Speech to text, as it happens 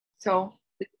So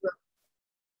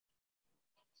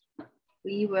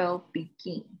we will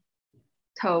begin.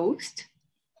 Toast.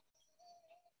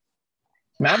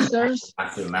 Masters?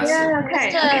 Yeah, okay.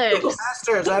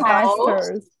 Masters.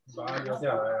 Masters.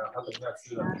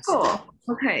 Cool.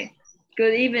 Okay.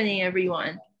 Good evening,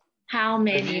 everyone. How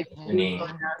many of you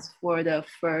joined us for the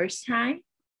first time?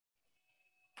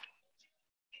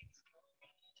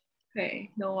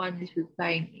 Okay, no one is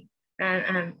replying me. And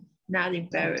I'm not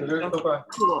embarrassed. Okay,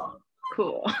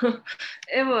 cool.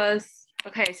 It was,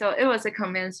 okay, so it was a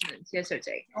commencement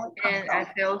yesterday. And I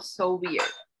feel so weird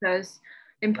because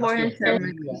important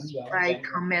ceremonies like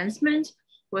commencement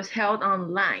was held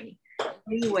online.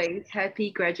 Anyways,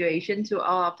 happy graduation to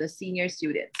all of the senior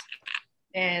students.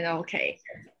 And okay,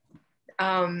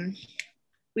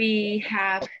 we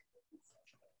have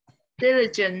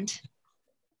diligent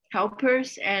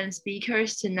helpers and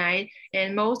speakers tonight.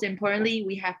 And most importantly,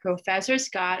 we have Professor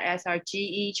Scott as our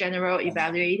GE General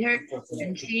Evaluator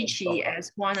and Chi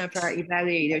as one of our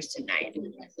evaluators tonight.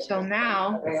 So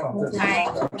now,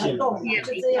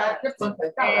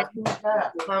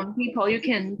 people, you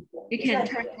can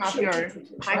turn off your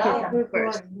microphone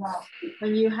first.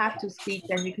 When you have to speak,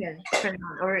 then you can turn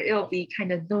on, or it'll be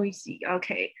kind of noisy.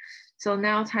 Okay, so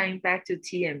now time back to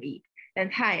TME.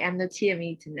 And hi, I'm the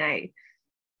TME tonight.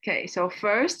 Okay, so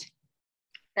first,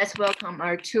 let's welcome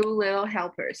our two little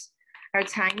helpers. Our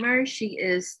timer, she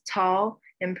is tall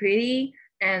and pretty,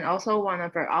 and also one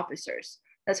of our officers.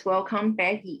 Let's welcome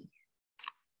Betty.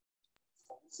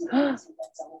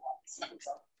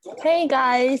 Hey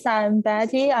guys, I'm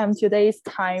Betty. I'm today's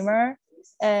timer,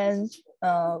 and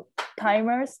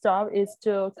timer's job is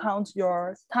to count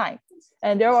your time.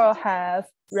 And there will have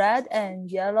red and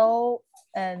yellow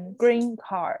and green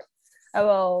card.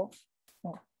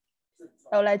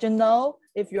 I'll let you know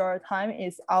if your time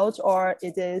is out or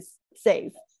it is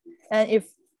safe. And if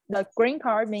the green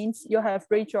card means you have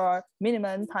reached your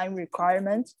minimum time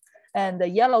requirement, and the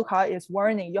yellow card is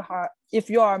warning if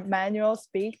you are a manual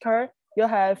speaker, you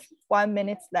have 1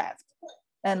 minute left.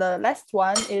 And the last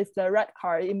one is the red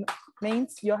card. It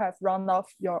means you have run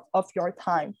off your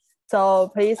time.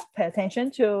 So please pay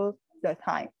attention to the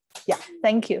time. Yeah,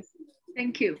 thank you.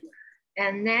 Thank you.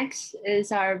 And next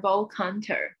is our vote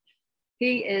counter.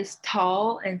 He is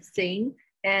tall and thin,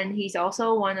 and he's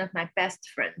also one of my best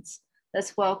friends.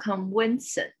 Let's welcome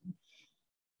Winston.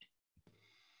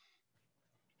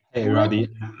 Hey, Roddy.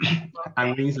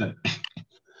 I'm Vincent.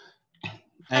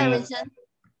 Hi, Vincent.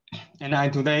 And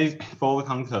I'm today's vote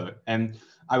counter, and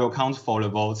I will count for the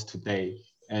votes today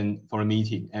and for the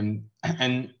meeting. And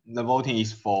the voting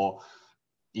is for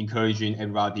encouraging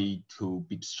everybody to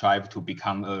strive to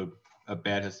become a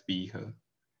better speaker.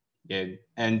 Yeah,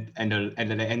 and at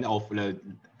the end of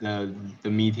the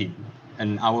meeting,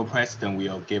 and our president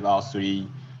will give out 3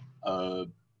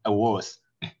 awards.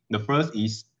 The first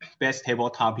is best table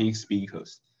topic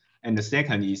speakers, and the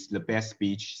second is the best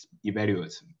speech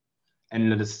evaluator,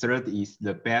 and the third is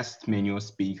the best manual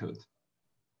speaker.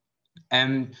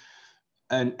 And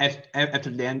at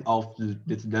the end of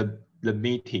the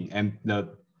meeting, and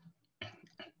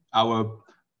our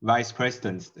Vice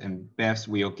President and Beth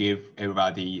will give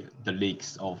everybody the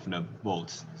links of the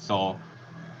votes. So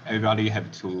everybody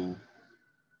have to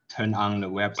turn on the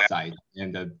website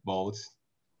and the votes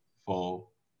for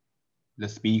the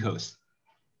speakers.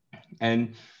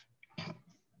 And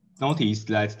notice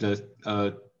that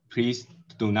please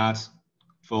do not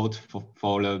vote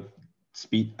for the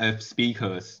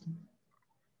speakers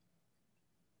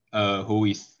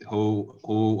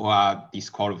who are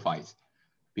disqualified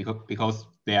because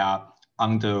they are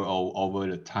under or over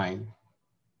the time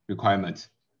requirement.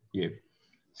 Yeah.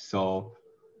 So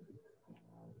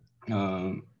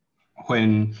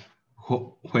when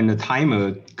the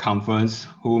timer confirms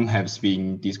whom has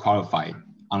been disqualified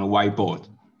on the whiteboard,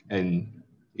 and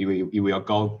it will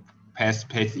go pass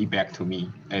it back to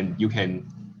me, and you can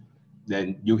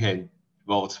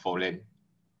vote for them.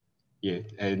 Yeah,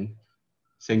 and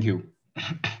thank you.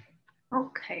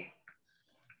 Okay.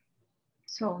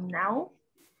 So now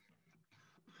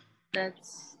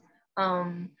that's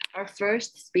our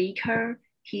first speaker.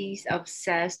 He's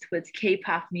obsessed with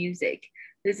K-pop music.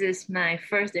 This is my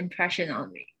first impression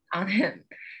on him.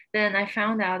 Then I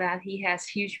found out that he has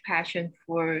huge passion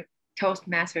for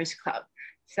Toastmasters Club.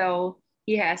 So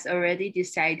he has already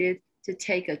decided to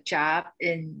take a job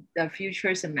in the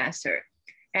future semester.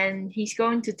 And he's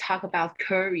going to talk about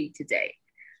curry today.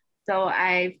 So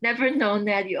I've never known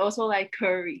that you also like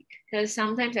curry, because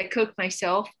sometimes I cook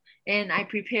myself, and I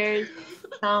prepared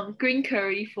green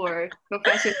curry for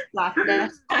Professor Scott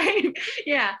last time.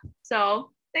 Yeah,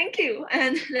 so Thank you.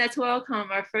 And let's welcome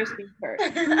our first speaker.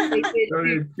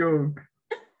 Sorry, joke.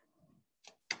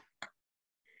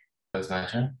 It's my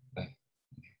turn.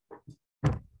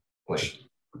 Wait.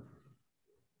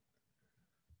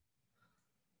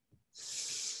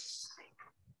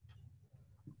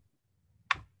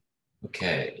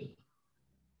 Okay.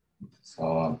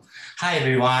 So, hi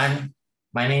everyone.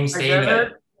 My name is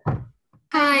David.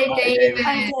 Hi, David.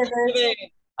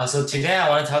 So today I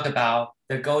want to talk about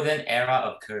the golden era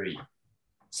of curry.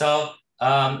 So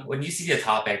when you see the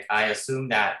topic, I assume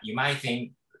that you might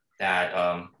think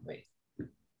that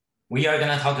we are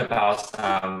gonna talk about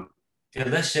some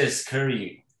delicious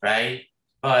curry, right?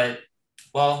 But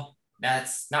well,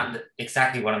 that's not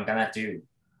exactly what I'm gonna do.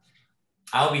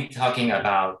 I'll be talking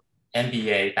about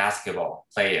NBA basketball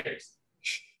players.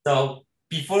 So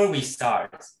before we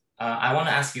start, I want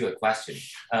to ask you a question.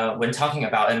 When talking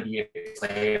about NBA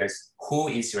players, who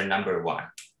is your number one?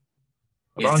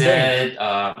 Is it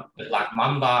like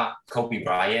Mamba, Kobe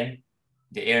Bryant,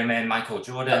 the Airman Michael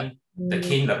Jordan, the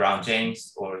King LeBron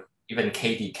James, or even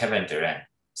KD Kevin Durant?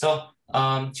 So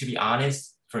to be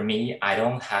honest, for me, I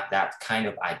don't have that kind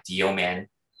of ideal man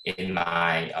in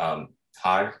my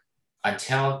heart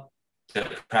until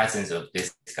the presence of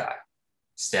this guy,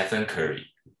 Stephen Curry.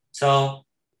 So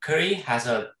Curry has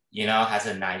a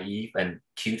naive and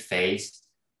cute face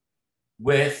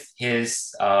with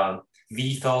his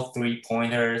lethal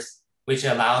three-pointers, which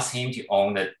allows him to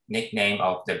own the nickname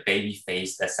of the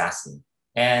baby-faced assassin.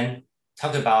 And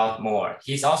talk about more.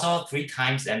 He's also 3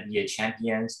 times NBA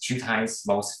champions, 2 times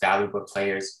most valuable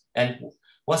players. And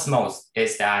what's most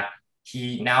is that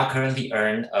he now currently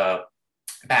earned a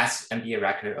best NBA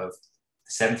record of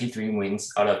 73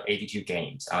 wins out of 82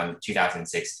 games on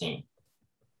 2016.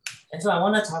 And so I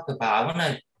want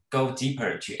to go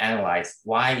deeper to analyze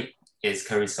why is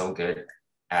Curry so good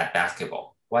at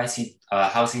basketball? Why is he,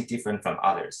 how is he different from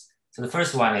others? So the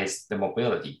first one is the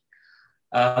mobility.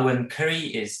 When Curry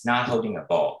is not holding a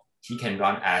ball, he can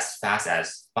run as fast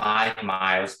as 5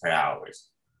 miles per hour,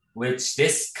 which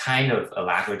this kind of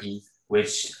alacrity,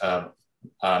 which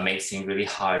makes him really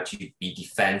hard to be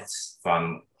defended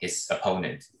from his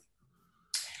opponent.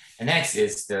 And next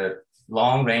is the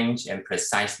long range and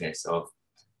preciseness of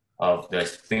the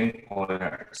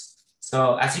three-pointers.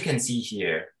 So as you can see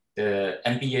here, the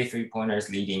NBA three-pointers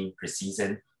leading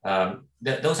preseason,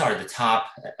 those are the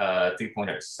top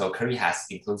three-pointers. So Curry has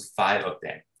included 5 of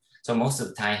them. So most of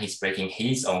the time he's breaking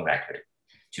his own record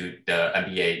to the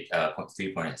NBA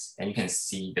three-pointers. And you can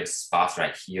see the spots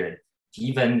right here. He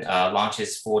even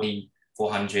launches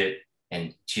 402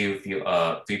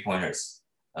 three-pointers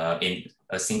in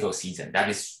a single season. That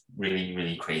is really,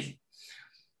 really crazy.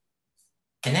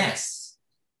 And next,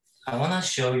 I want to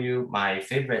show you my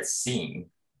favorite scene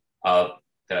of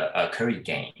the Curry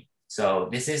game. So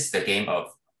this is the game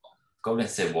of Golden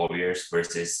State Warriors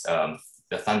versus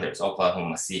the Thunders,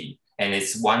 Oklahoma City. And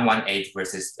it's 118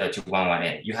 versus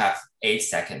 118. You have 8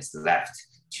 seconds left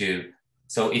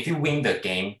so if you win the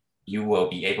game, you will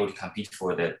be able to compete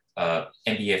for the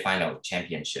NBA Final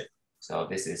Championship. So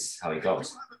this is how it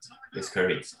goes. This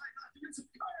Curry.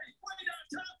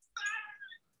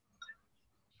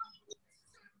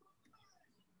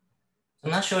 I'm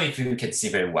not sure if you can see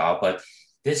very well, but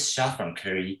this shot from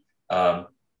Curry,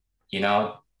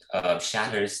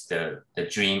 shatters the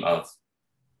dream of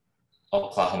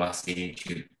Oklahoma City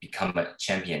to become a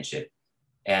championship.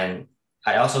 And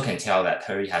I also can tell that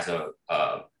Curry has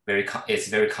is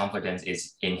very confident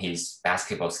in his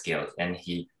basketball skills, and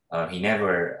he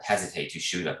never hesitates to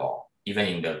shoot a ball, even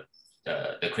in the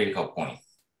critical point.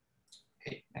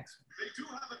 Okay, next.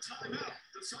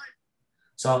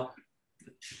 So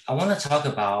I want to talk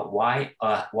about what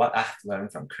I've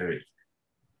learned from Curry.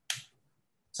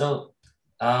 So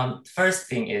first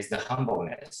thing is the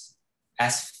humbleness.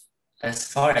 As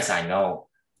far as I know,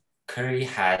 Curry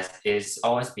is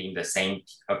always been the same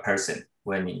person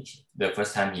when the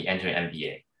first time he entered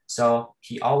NBA. So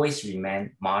he always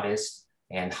remained modest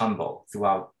and humble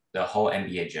throughout the whole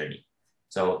NBA journey.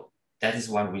 So that is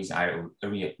one reason I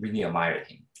really admire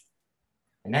him.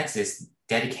 The next is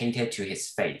dedicated to his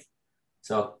faith.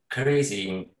 So Curry is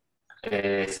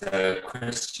a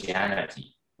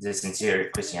Christianity, the sincere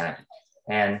Christianity.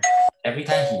 And every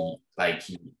time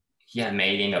he had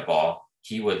made in a ball,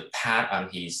 he would pat on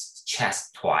his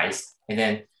chest twice,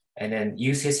 and then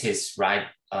uses his right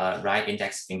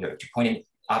index finger to point it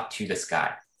up to the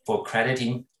sky for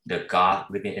crediting the God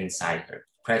living inside her,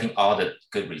 crediting all the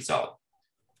good result.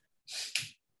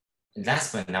 And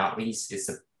last but not least is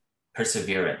the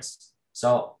perseverance.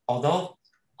 So although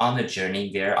on the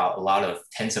journey there are a lot of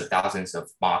tens of thousands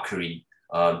of mockery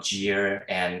jeer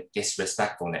and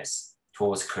disrespectfulness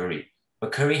towards Curry.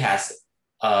 But Curry has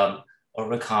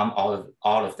overcome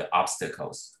all of the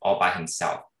obstacles all by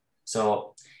himself.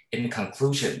 So in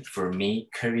conclusion, for me,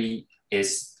 Curry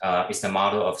is the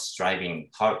model of striving,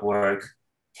 hard work,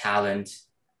 talent,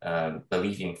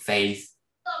 believing faith,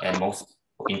 and most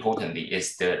importantly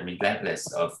is the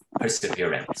relentless of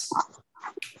perseverance.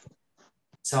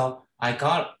 So I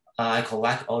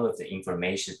collect all of the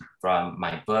information from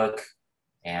my book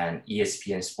and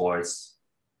ESPN Sports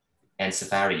and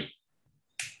Safari.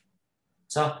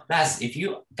 So that's, if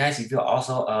you are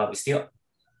also still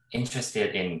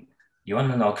interested in, you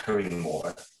want to know Curry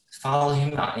more, follow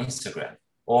him on Instagram,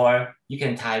 or you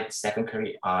can type Stephen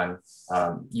Curry on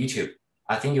YouTube.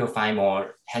 I think you'll find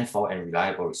more handful and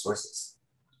reliable resources.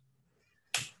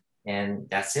 And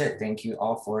that's it. Thank you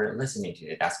all for listening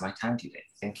today. That's my time today.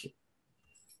 Thank you.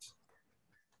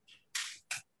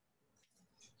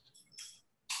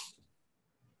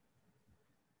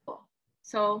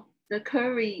 So the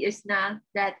curry is not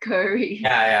that curry.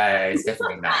 Yeah, it's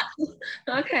definitely not.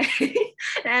 Okay.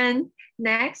 And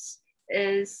next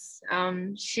is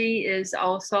she is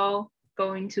also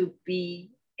going to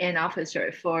be an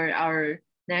officer for our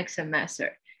next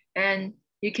semester. And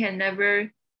you can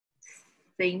never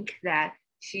think that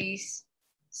she's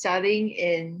studying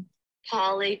in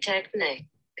Polytechnic.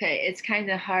 Okay, it's kind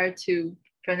of hard to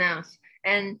pronounce.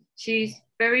 And she's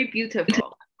very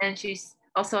beautiful and she's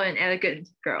also an elegant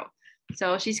girl.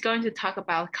 So she's going to talk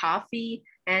about coffee,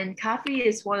 and coffee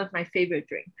is one of my favorite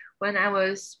drinks. When I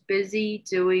was busy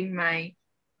doing my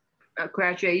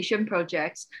graduation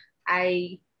projects,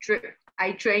 I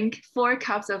drank 4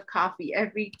 cups of coffee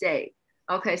every day.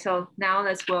 Okay, so now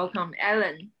let's welcome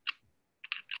Ellen.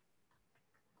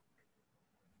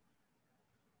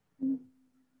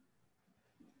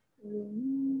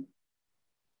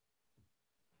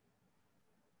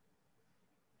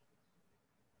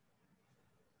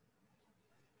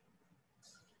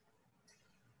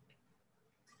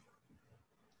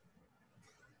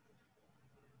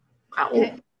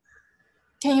 Okay.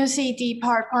 Can you see the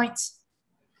PowerPoints?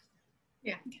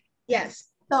 Yeah. Yes.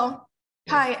 So,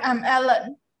 hi, I'm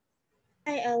Ellen.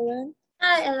 Hi, Ellen.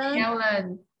 Hi, Ellen.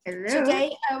 Ellen. Hello.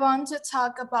 Today, I want to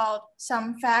talk about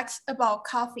some facts about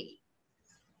coffee.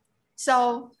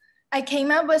 So, I came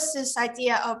up with this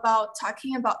idea about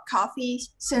talking about coffee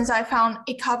since I found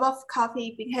a cup of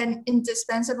coffee became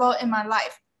indispensable in my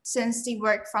life since the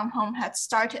work from home had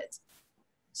started.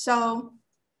 So,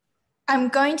 I'm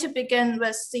going to begin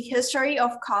with the history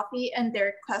of coffee and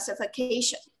their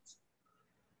classification.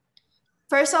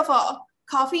 First of all,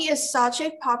 coffee is such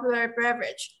a popular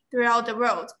beverage throughout the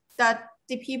world that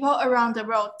the people around the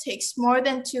world takes more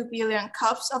than 2 billion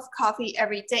cups of coffee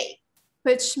every day,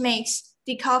 which makes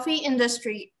the coffee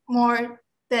industry more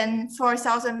than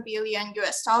 4,000 billion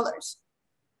US dollars.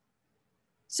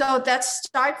 So let's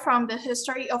start from the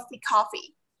history of the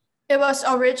coffee. It was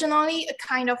originally a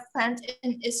kind of plant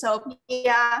in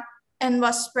Ethiopia and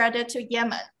was spread to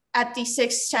Yemen at the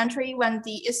 6th century when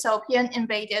the Ethiopian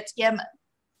invaded Yemen.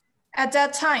 At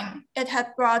that time, it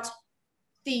had brought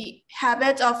the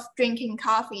habit of drinking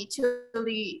coffee to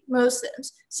the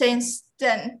Muslims. Since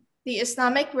then, the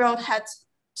Islamic world had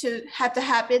the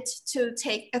habit to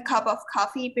take a cup of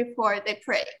coffee before they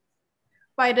pray.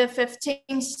 By the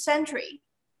 15th century,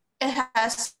 it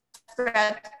has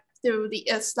spread through the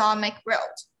Islamic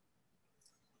world.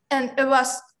 And it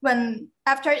was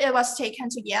after it was taken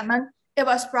to Yemen, it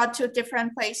was brought to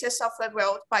different places of the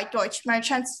world by Dutch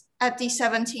merchants at the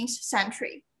 17th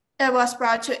century. It was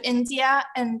brought to India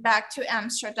and back to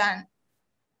Amsterdam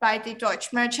by the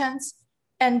Dutch merchants.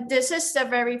 And this is the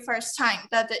very first time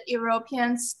that the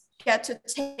Europeans get to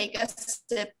take a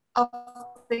sip of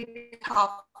the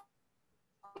coffee.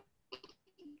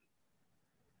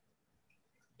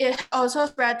 It also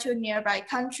spread to nearby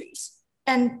countries.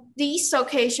 And these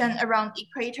locations around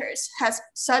equators has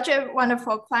such a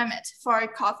wonderful climate for a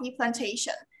coffee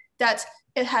plantation that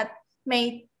it had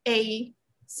made a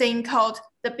thing called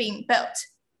the bean belt.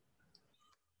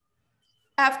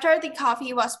 After the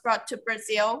coffee was brought to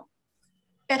Brazil,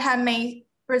 it had made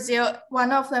Brazil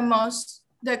one of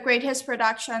the greatest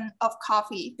production of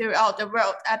coffee throughout the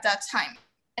world at that time.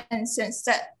 And since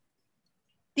then,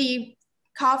 the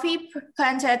coffee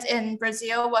planted in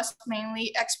Brazil was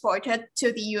mainly exported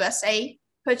to the USA,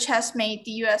 which has made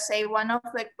the USA one of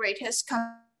the greatest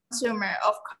consumers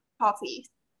of coffee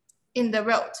in the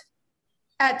world.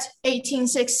 At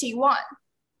 1861,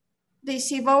 the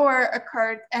Civil War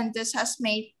occurred, and this has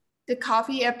made the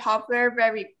coffee a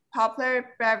very popular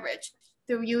beverage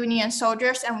through Union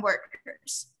soldiers and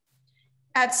workers.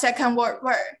 At Second World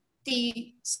War,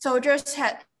 the soldiers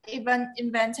had even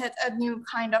invented a new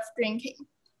kind of drinking,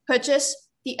 which is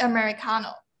the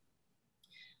Americano.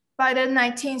 By the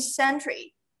 19th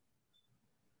century,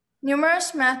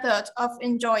 numerous methods of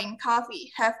enjoying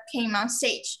coffee have came on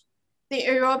stage. The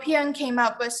European came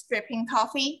up with dripping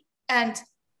coffee, and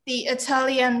the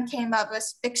Italian came up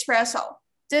with espresso.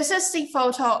 This is the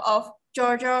photo of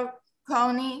Giorgio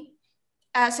Coni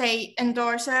as an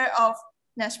endorser of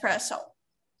Nespresso.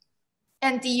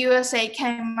 And the USA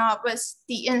came up with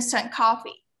the instant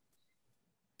coffee.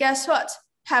 Guess what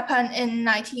happened in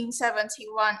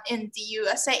 1971 in the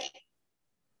USA?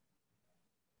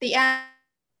 The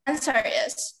answer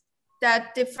is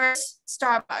that the first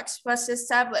Starbucks was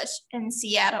established in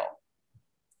Seattle.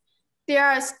 There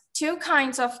are two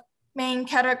kinds of main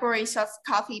categories of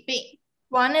coffee bean.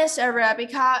 One is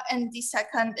Arabica and the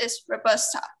second is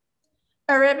Robusta.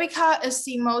 Arabica is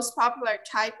the most popular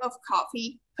type of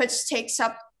coffee, which takes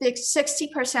up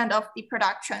 60% of the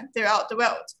production throughout the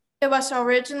world. It was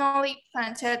originally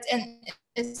planted in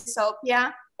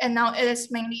Ethiopia, and now it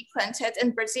is mainly planted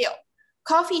in Brazil.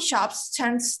 Coffee shops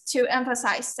tend to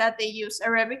emphasize that they use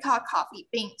Arabica coffee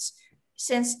beans,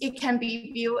 since it can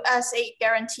be viewed as a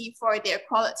guarantee for their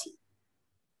quality.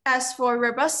 As for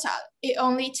Robusta, it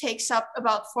only takes up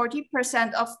about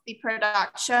 40% of the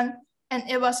production, and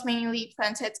it was mainly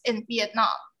planted in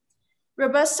Vietnam.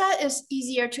 Robusta is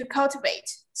easier to cultivate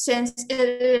since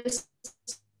it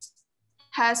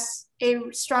has a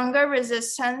stronger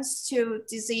resistance to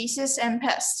diseases and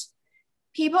pests.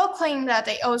 People claim that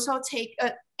they also take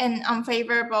an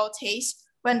unfavorable taste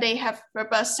when they have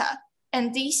Robusta,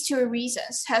 and these two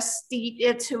reasons has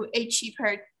led to a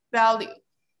cheaper value.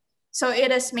 So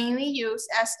it is mainly used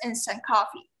as instant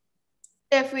coffee.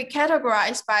 If we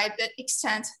categorize by the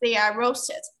extent they are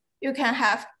roasted, you can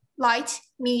have light,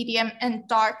 medium, and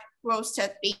dark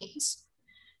roasted beans.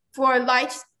 For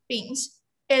light beans,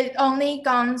 it only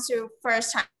gone through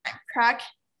first time crack,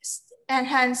 and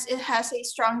hence it has a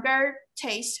stronger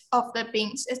taste of the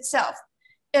beans itself.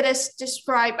 It is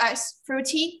described as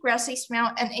fruity, grassy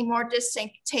smell, and a more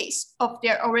distinct taste of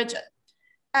their origin.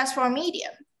 As for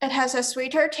medium, it has a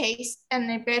sweeter taste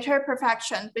and a better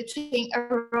perfection between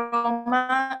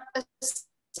aroma,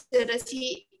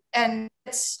 acidity, and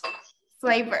its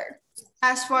flavor.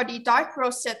 As for the dark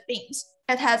roasted beans,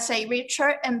 it has a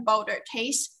richer and bolder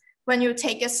taste. When you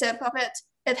take a sip of it,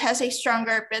 it has a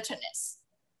stronger bitterness.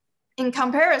 In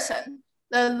comparison,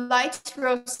 the light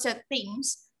roasted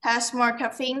beans has more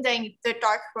caffeine than the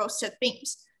dark roasted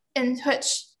beans, in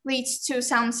which leads to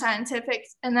some scientific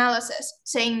analysis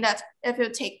saying that if you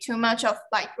take too much of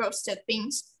light roasted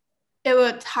beans, it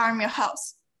would harm your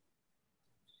health.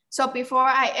 So before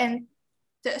I end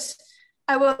this,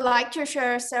 I would like to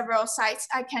share several sites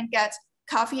I can get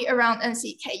coffee around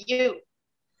NCKU.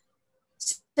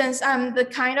 Since I'm the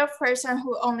kind of person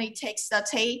who only takes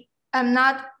latte, I'm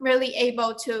not really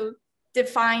able to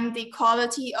define the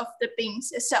quality of the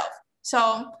beans itself.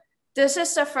 So this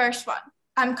is the first one.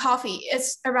 Cofee.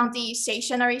 It's around the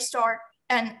stationery store,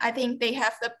 and I think they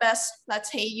have the best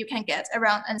latte you can get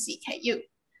around NCKU.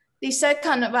 The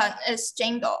second one is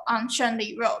Jingle on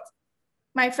Shenli Road.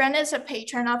 My friend is a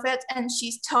patron of it, and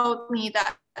she's told me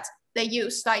that they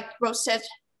use light roasted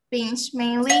beans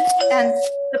mainly, and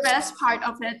the best part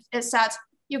of it is that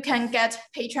you can get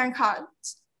patron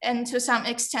cards, and to some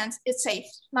extent it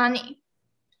saves money.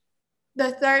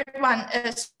 The third one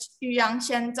is Yuyang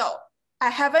Xianzhou. I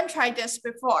haven't tried this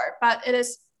before, but it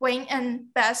is Wayne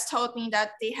and Beth told me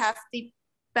that they have the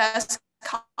best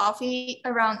coffee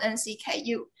around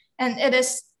NCKU, and it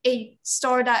is a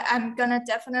store that I'm gonna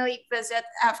definitely visit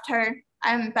after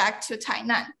I'm back to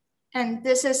Tainan. And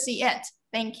this is the end.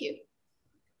 Thank you.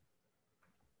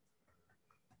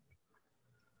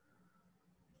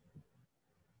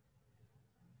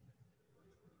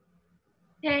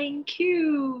 Thank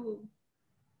you.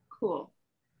 Cool.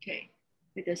 Okay,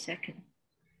 wait a second.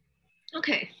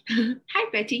 Okay, hi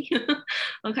Betty.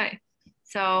 Okay,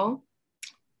 so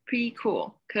pretty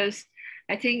cool because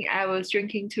I think I was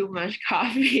drinking too much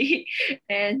coffee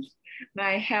and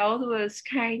my health was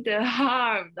kind of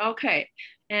harmed. Okay,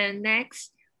 and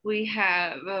next we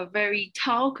have a very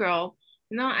tall girl.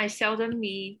 You know, I seldom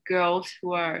meet girls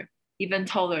who are even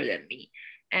taller than me,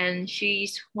 and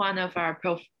she's one of our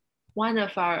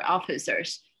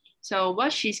officers. So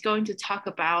what she's going to talk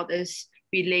about is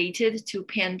related to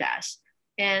pandas.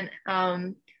 And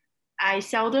I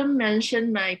seldom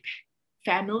mention my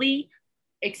family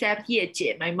except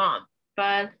Ye my mom.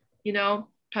 But, you know,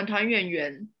 团团圆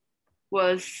圆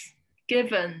was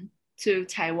given to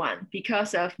Taiwan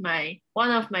because of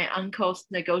one of my uncle's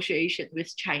negotiation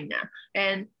with China.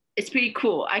 And it's pretty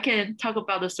cool. I can talk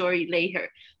about the story later.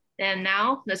 And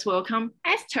now let's welcome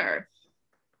Esther.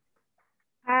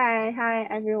 Hi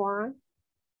everyone.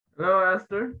 Hello,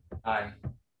 Esther. Hi.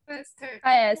 Esther.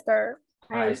 Hi, Esther.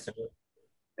 Hi, Esther.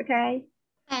 Okay,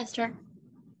 Hi, Esther.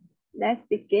 let's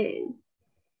begin.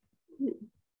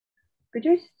 Could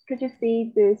you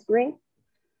see the screen?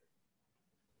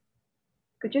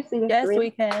 Could you see the Yes, screen?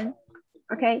 we can.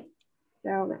 Okay,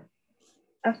 so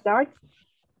I'll start.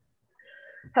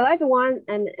 Hello everyone,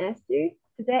 I'm Esther.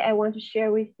 Today I want to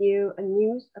share with you a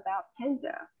news about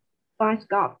panda by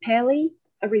Scott Pelly,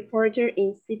 a reporter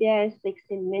in CBS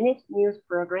 60 Minutes news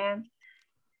program.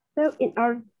 So in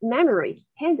our memory,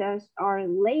 pandas are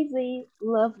lazy,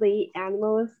 lovely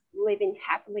animals living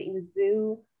happily in the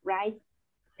zoo, right?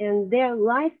 And their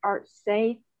lives are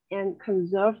safe and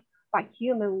conserved by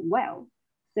human well.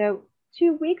 So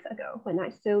 2 weeks ago, when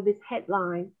I saw this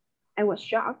headline, I was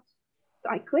shocked. So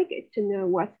I clicked it to know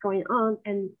what's going on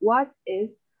and what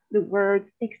is the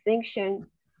word extinction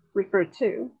referred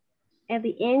to. At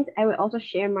the end, I will also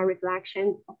share my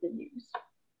reflection of the news.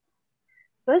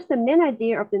 First, the main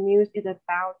idea of the news is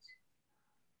about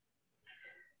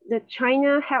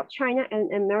how China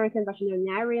and American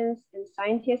veterinarians and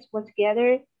scientists work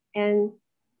together and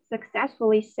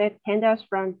successfully saved pandas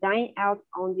from dying out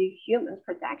on the human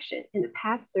production in the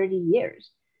past 30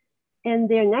 years. And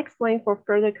their next plan for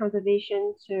further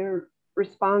conservation to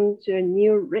respond to a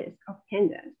new risk of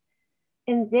pandas.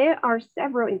 And there are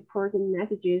several important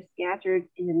messages scattered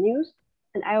in the news,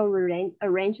 and I will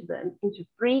arrange them into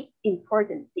 3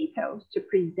 important details to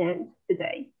present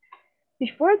today.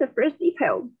 Before the first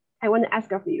detail, I want to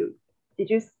ask of you, did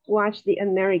you watch the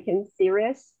American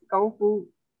series Kung Fu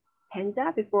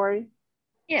Panda before?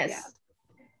 Yes.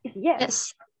 Yeah.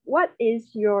 Yes. What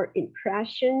is your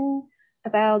impression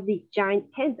about the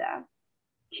giant panda?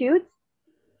 Cute,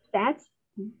 fat,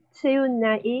 too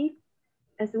naive?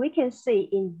 As we can see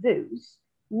in zoos,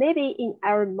 maybe in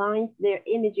our minds, their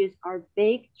images are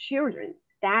big children,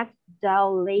 fat,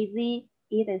 dull, lazy,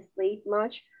 eat and sleep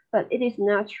much, but it is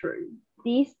not true.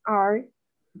 These are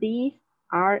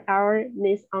our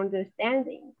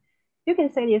misunderstandings. You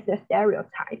can say it's a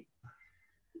stereotype.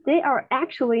 They are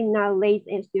actually not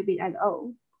lazy and stupid at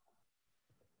all.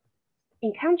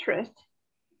 In contrast,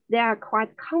 they are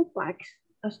quite complex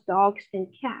as dogs and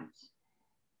cats.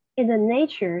 In the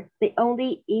nature, they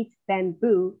only eat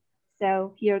bamboo,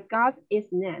 so here God is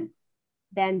named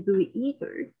bamboo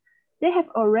eater. They have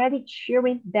already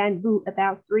chewing bamboo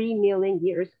about 3 million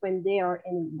years when they are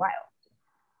in the wild.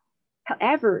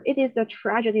 However, it is a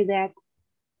tragedy that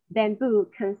bamboo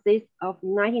consists of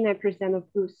 99% of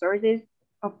food sources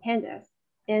of pandas,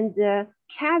 and the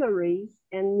calories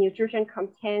and nutrition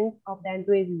content of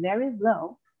bamboo is very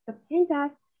low. The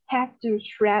pandas have to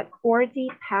shred 40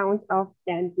 pounds of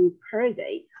bamboo per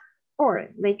day, or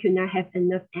they could not have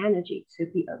enough energy to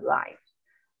be alive.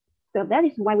 So that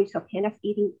is why we saw pandas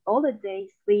eating all the day,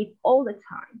 sleep all the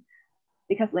time,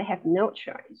 because they have no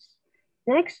choice.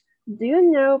 Next, do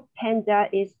you know panda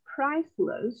is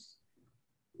priceless?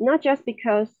 Not just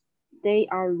because they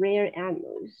are rare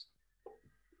animals,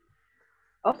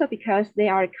 also because they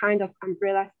are a kind of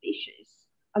umbrella species.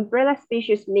 Umbrella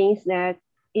species means that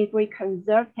if we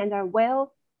conserve panda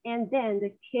well, and then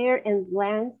the care and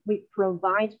land we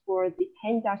provide for the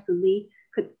pandas to live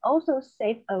could also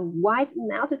save a wide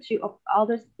multitude of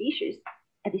other species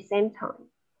at the same time.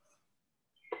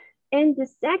 And the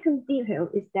second detail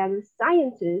is that the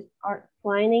scientists are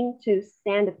planning to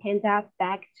send the panda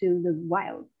back to the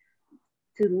wild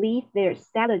to live their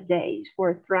salad days for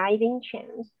a thriving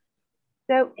chance.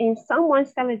 So in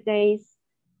someone's salad days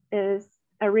is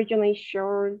originally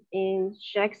shown in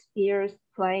Shakespeare's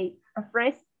play, a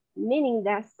phrase meaning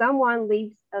that someone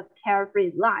lives a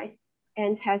carefree life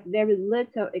and has very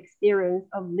little experience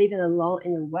of living alone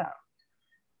in the world.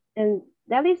 And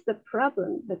that is the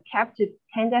problem the captive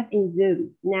pandas in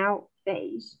zoos now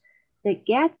face. They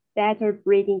get better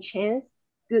breeding chance,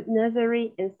 good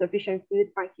nursery, and sufficient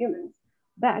food by humans,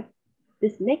 but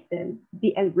this makes them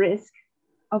be at risk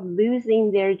of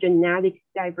losing their genetic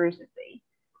diversity.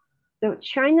 So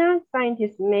China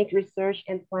scientists make research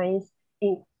and plans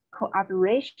in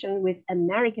cooperation with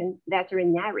American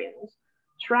veterinarians,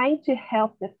 trying to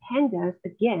help the pandas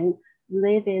again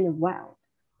live in the wild.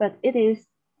 But it is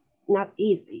not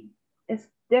easy. It's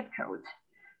difficult.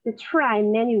 They try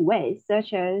many ways,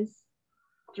 such as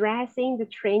dressing the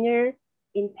trainer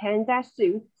in panda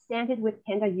suit scented with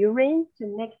panda urine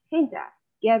to make panda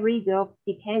get rid of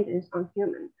dependence on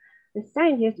humans. The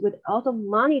scientists would also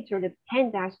monitor the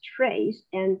panda's trace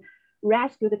and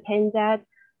rescue the panda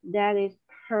that is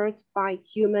hurt by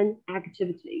human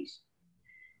activities.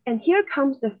 And here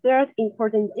comes the third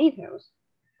important details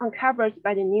uncovered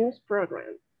by the news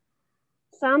program.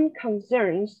 Some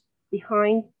concerns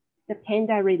behind the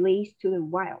panda release to the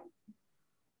wild.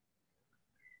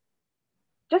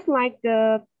 Just like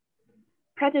the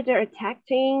predator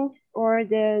attacking or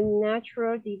the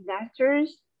natural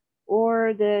disasters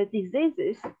or the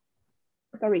diseases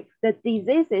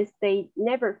they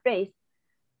never face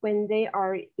when they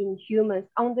are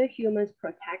under humans'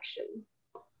 protection.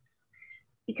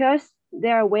 Because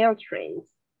they are well trained.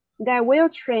 They are well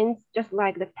trained just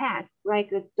like the pets, like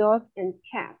the dog and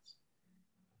cat.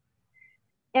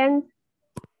 And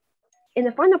in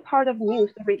the final part of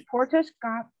news, the reporter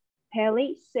Scott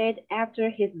Pelley said after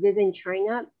his visit in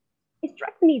China, it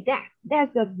struck me that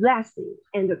that's a blessing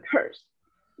and a curse.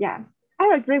 Yeah,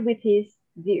 I agree with his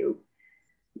view.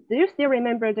 Do you still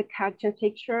remember the cartoon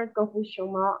picture,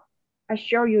 Cofee I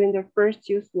showed you in the first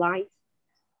 2 slides?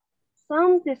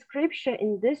 Some description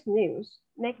in this news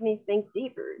make me think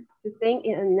deeper, to think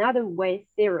in another way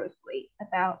seriously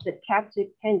about the captive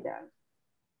pandas.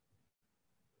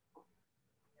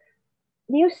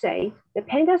 News say the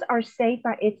pandas are safe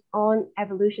by its own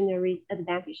evolutionary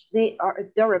advantage. They are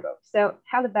adorable. So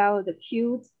how about the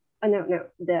cute,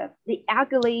 the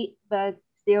ugly but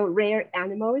still rare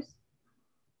animals?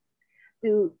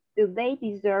 Do they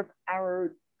deserve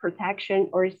our protection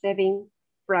or saving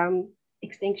from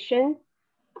extinction?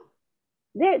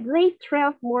 They live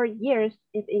 12 more years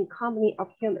in company of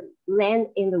humans, land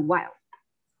in the wild.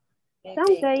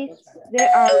 Some days there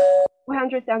are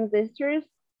 100,000 visitors,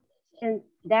 and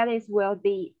that will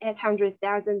be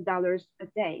 $800,000 a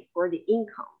day for the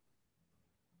income.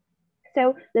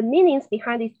 So the meanings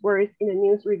behind these words in the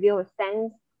news reveal a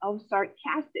sense of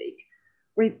sarcastic.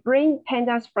 We bring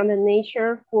pandas from the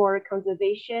nature for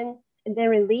conservation and then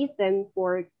release them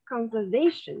for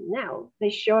conservation. Now they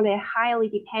show they're highly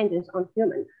dependent on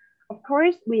humans. Of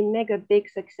course, we make a big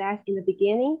success in the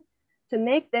beginning to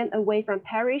make them away from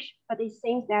perish, but it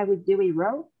seems that we do it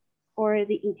wrong, or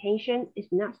the intention is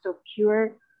not so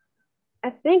pure. I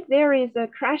think there is a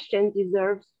question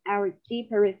deserves our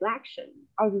deeper reflection.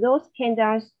 Are those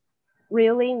pandas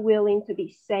really willing to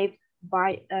be saved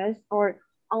by us, or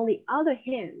on the other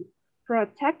hand,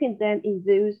 protecting them in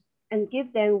zoos and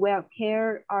give them well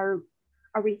care? Are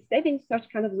we saving such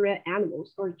kind of rare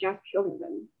animals or just killing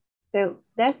them? So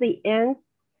that's the end,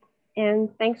 and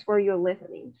thanks for your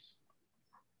listening.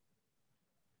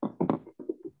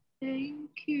 Thank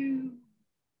you.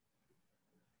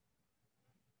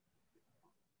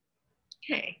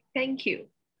 Okay, thank you.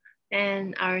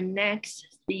 And our next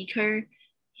speaker,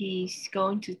 he's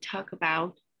going to talk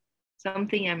about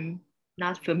something I'm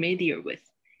not familiar with.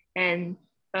 And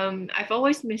I've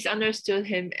always misunderstood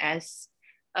him as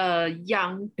a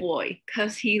young boy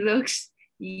because he looks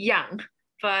young,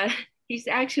 but he's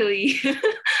actually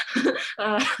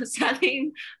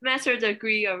studying master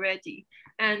degree already.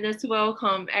 And let's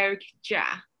welcome Eric Jia.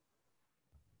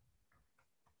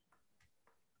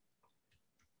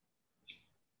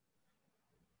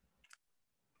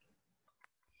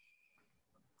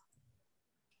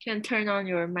 You can turn on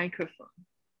your microphone.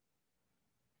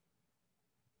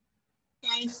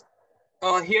 Guys,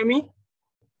 hear me?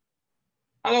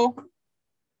 Hello?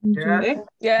 Yes.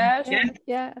 Yes.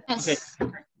 Yeah. Okay.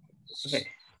 Okay.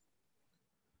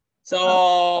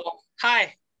 So,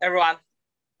 hi, everyone.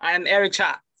 I'm Eric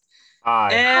Cha.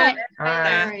 Hi. And,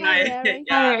 Hi. Eric.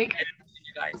 Eric.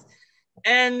 You guys.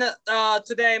 And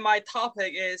today my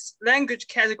topic is language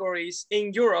categories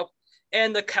in Europe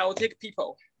and the Celtic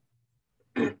people.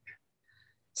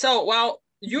 So while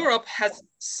Europe has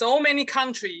so many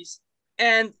countries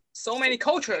and so many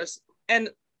cultures and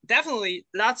definitely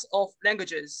lots of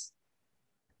languages,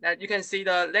 that you can see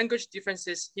the language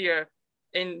differences here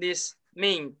in this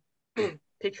meme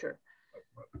picture.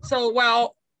 So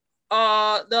while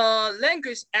the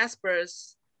language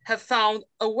experts have found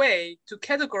a way to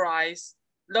categorize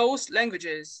those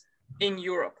languages in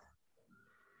Europe.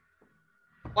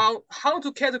 Well, how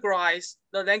to categorize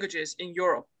the languages in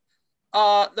Europe?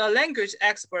 The language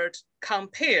experts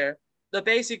compare the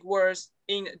basic words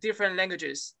in different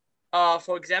languages.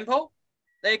 For example,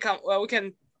 we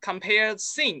can compare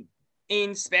sing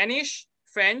in Spanish,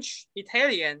 French,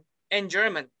 Italian, and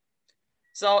German.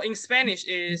 So in Spanish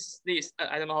is this,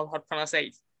 I don't know how to pronounce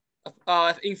it.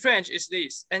 In French is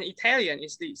this, and Italian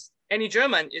is this, and in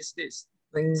German is this.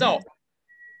 So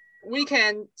we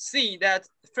can see that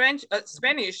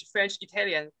Spanish, French,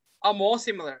 Italian are more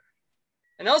similar.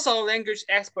 And also language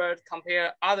experts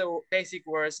compare other basic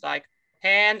words like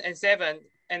 10 and 7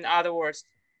 and other words.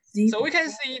 So we can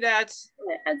see that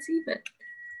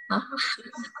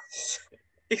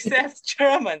except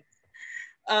German.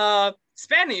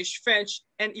 Spanish, French,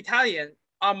 and Italian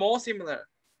are more similar.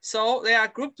 So they are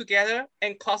grouped together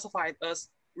and classified as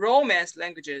Romance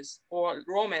languages or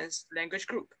Romance language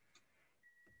group.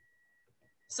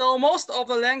 So most of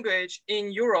the language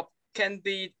in Europe can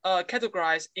be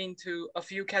categorized into a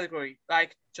few categories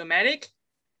like Germanic,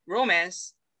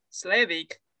 Romance,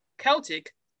 Slavic,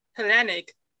 Celtic,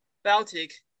 Hellenic,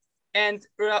 Baltic, and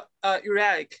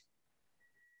Uralic.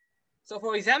 So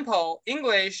for example,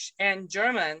 English and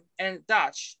German and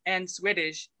Dutch and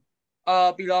Swedish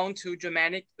belong to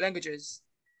Germanic languages.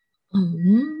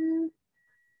 Mm-hmm.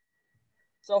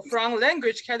 So from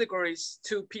language categories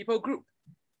to people group,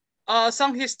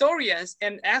 some historians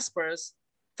and experts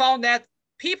found that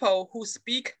people who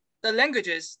speak the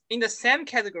languages in the same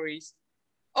categories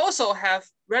also have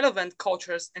relevant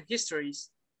cultures and histories.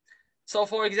 So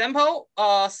for example,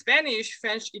 Spanish,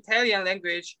 French, Italian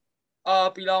language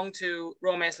belong to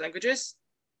Romance languages.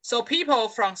 So people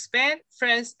from Spain,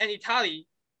 France, and Italy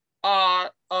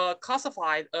are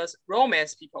classified as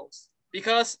Romance peoples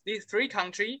because these three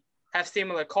countries have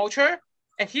similar culture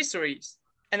and histories.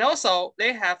 And also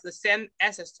they have the same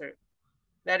ancestor.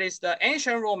 That is the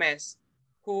ancient Romans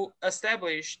who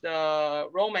established the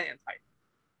Roman Empire.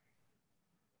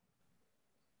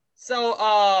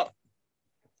 So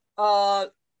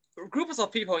groups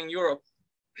of people in Europe.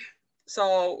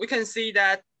 So we can see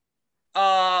that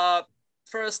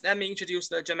first, let me introduce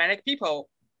the Germanic people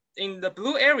in the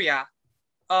blue area,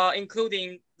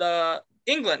 including the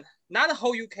England, not the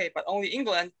whole UK, but only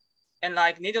England, and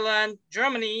like Netherlands,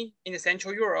 Germany in the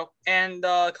Central Europe, and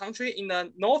the country in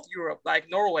the North Europe, like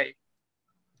Norway.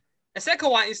 The second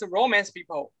one is the Romance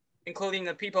people, including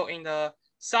the people in the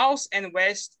South and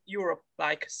West Europe,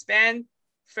 like Spain,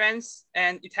 France,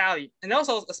 and Italy, and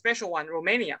also a special one,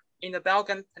 Romania, in the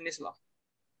Balkan Peninsula.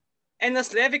 And the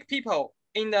Slavic people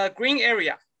in the green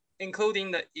area,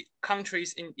 including the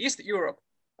countries in East Europe,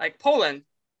 like Poland,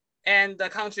 and the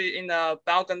country in the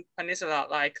Balkan Peninsula,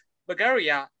 like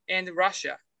Bulgaria and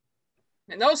Russia.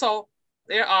 And also,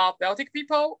 there are Baltic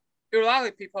people,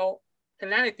 Uralic people,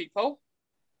 Hellenic people,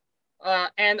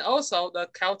 and also the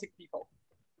Celtic people.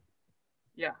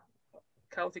 Yeah,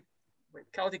 Celtic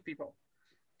people.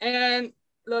 And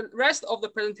the rest of the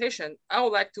presentation, I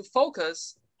would like to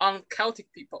focus on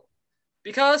Celtic people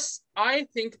because I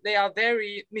think they are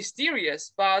very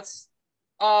mysterious, but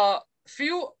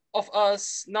few of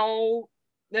us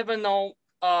never know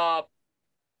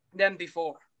them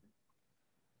before.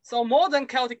 So modern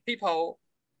Celtic people,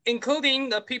 including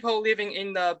the people living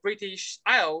in the British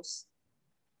Isles,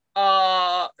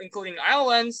 including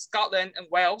Ireland, Scotland, and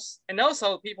Wales, and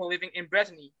also people living in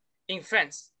Brittany in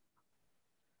France.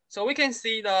 So we can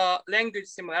see the language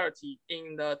similarity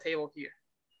in the table here.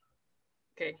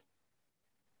 Okay.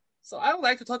 So I would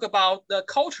like to talk about the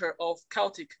culture of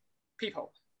Celtic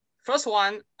people. First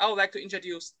one, I would like to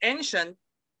introduce ancient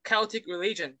Celtic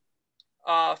religion.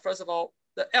 First of all,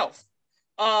 the elf.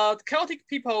 Celtic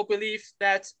people believe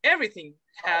that everything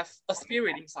have a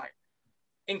spirit inside,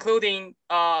 including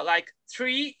like a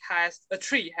tree has the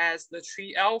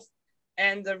tree elf,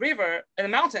 and the river and the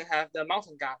mountain have the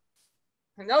mountain god.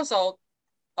 And also,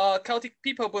 Celtic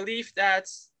people believe that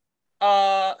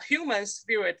human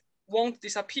spirit won't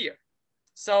disappear.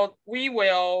 So we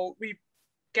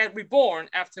get reborn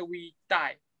after we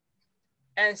die.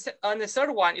 And the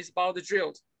third one is about the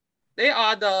drilled. They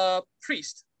are the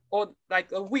priests or like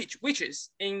witches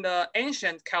in the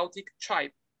ancient Celtic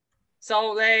tribe.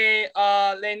 So they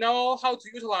know how to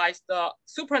utilize the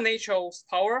supernatural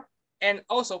power and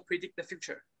also predict the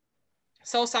future.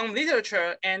 So some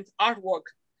literature and artwork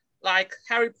like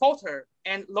Harry Potter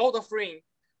and Lord of the Rings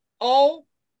all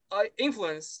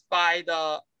influenced by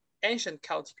the ancient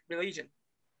Celtic religion.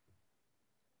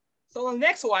 So the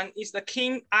next one is the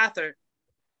King Arthur.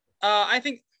 I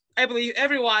believe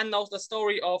everyone knows the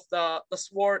story of the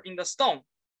sword in the stone.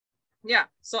 Yeah,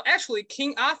 so actually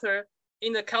King Arthur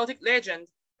in the Celtic legend,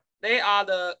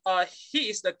 he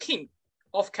is the king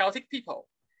of Celtic people.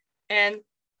 And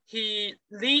he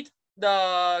lead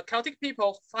the Celtic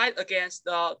people fight against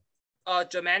the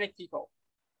Germanic people.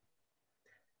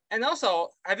 And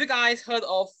also, have you guys heard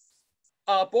of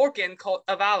a board game called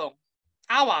Avalon?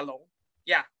 Avalon,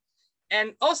 yeah.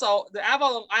 And also, the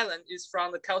Avalon Island is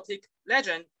from the Celtic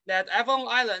legend that Avalon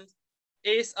Island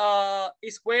is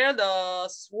where the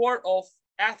sword of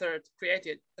Arthur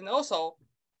created. And also,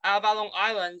 Avalon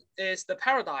Island is the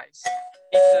paradise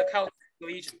in the Celtic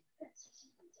religion.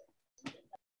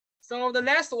 So the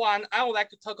last one, I would like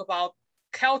to talk about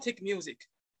Celtic music.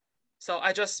 So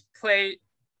I just play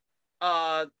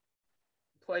a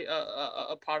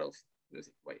part of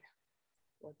music. Wait,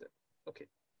 okay.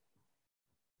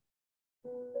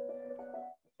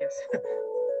 Yes.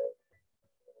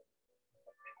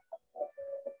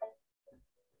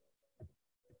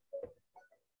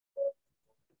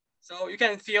 So you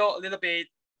can feel a little bit,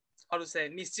 how to say,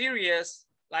 mysterious,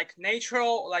 like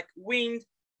natural, like wind,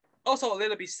 also a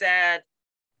little bit sad,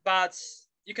 but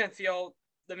you can feel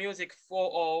the music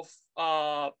full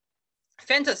of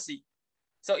fantasy.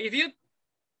 So if you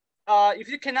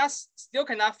still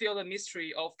cannot feel the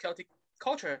mystery of Celtic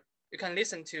culture, you can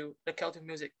listen to the Celtic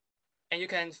music, and you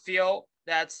can feel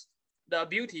that the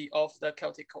beauty of the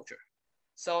Celtic culture.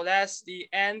 So that's the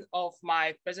end of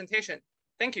my presentation.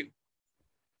 Thank you.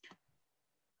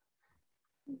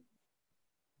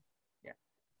 Yeah.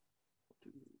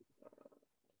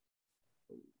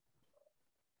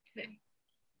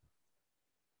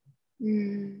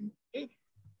 Okay.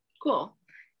 Cool.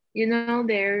 You know,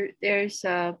 there's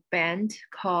a band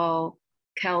called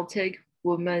Celtic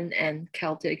Women and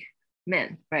Celtic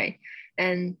Men, right?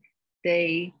 And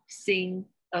they sing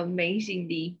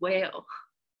amazingly well.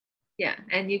 Yeah,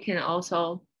 and you can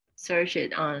also search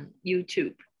it on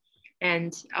YouTube.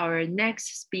 And our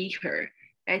next speaker,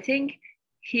 I think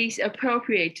he's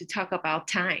appropriate to talk about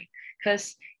time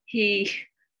because he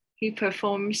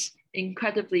performs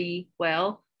incredibly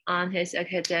well on his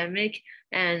academic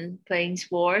and playing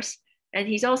sports, and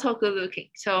he's also good looking.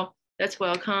 So let's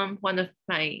welcome one of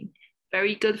my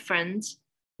very good friends,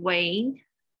 Wayne.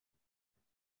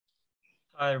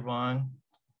 Hi, everyone.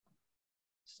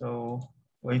 So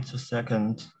wait a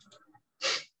second.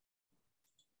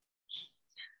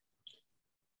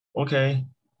 Okay.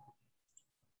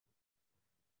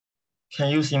 Can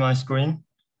you see my screen?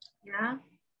 Yeah.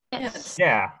 Yes.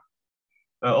 Yeah.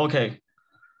 Okay.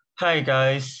 Hi,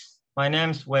 guys. My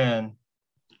name's Wayne.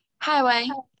 Hi,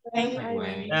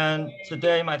 Wayne. And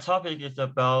today my topic is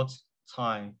about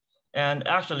time. And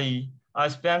actually, I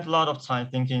spent a lot of time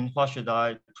thinking, what should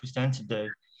I present today?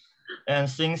 And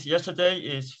since yesterday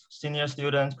is senior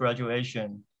student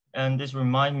graduation, and this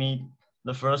remind me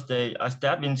the first day I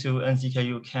stepped into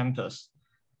NCKU campus.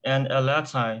 And at that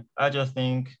time, I just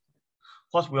think,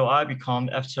 what will I become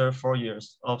after 4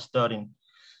 years of studying?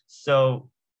 So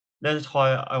that's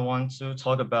why I want to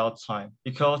talk about time,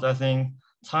 because I think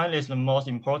time is the most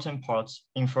important part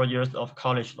in 4 years of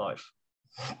college life.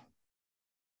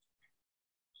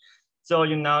 So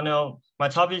you now know my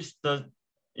topic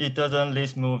it doesn't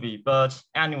list movie, but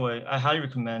anyway, I highly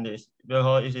recommend it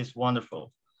because it is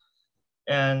wonderful.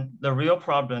 And the real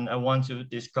problem I want to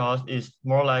discuss is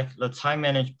more like the time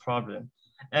management problem.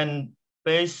 And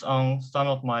based on some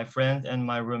of my friends and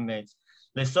my roommates,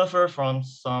 they suffer from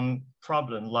some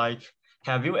problem like,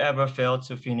 have you ever failed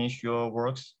to finish your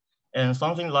works? And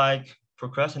something like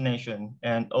procrastination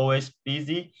and always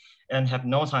busy and have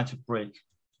no time to break.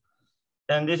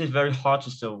 And this is very hard to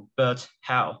solve, but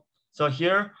how? So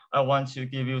here I want to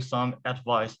give you some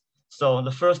advice. So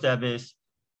the first step is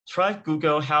try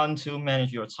Google how to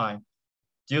manage your time.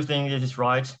 Do you think it is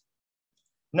right?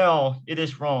 No, it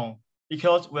is wrong.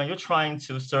 Because when you're trying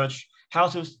to search how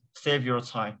to save your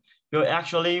time, you're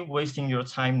actually wasting your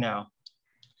time now.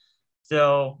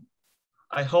 So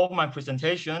I hope my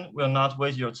presentation will not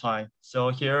waste your time. So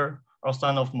here are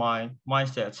some of my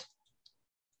mindsets.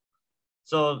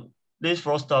 So this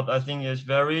first step, I think, is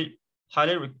very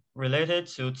highly related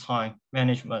to time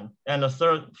management. And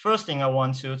the first thing I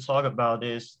want to talk about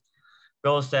is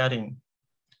goal setting.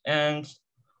 And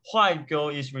why goal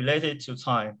is related to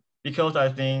time? Because I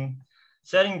think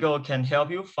setting goal can help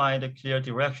you find a clear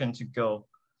direction to go,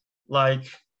 like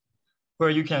where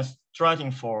you can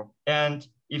striving for. And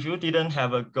if you didn't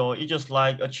have a goal, it's just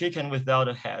like a chicken without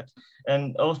a head.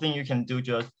 And all thing you can do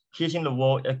just hitting the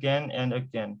wall again and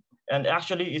again. And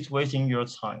actually it's wasting your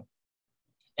time.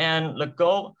 And the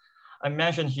goal I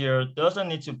mentioned here doesn't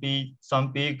need to be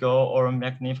some big goal or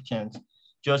magnificent,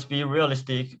 just be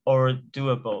realistic or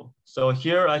doable. So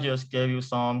here I just gave you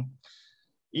some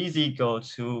easy goal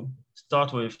to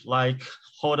start with, like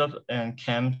hold up and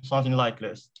camp, something like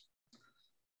this.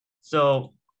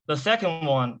 So the second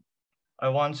one I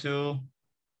want to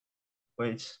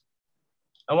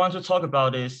talk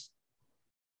about is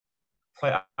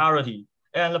priority.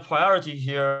 And the priority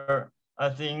here, I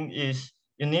think, is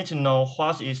you need to know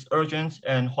what is urgent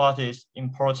and what is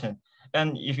important.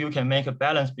 And if you can make a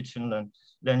balance between them,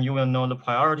 then you will know the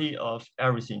priority of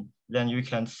everything. Then you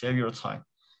can save your time.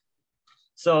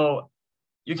 So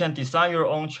you can design your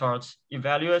own charts,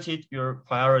 evaluate your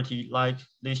priority like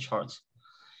this chart.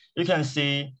 You can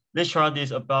see this chart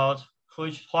is about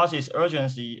what is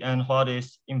urgency and what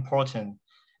is important.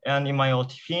 And in my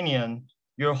opinion,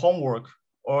 your homework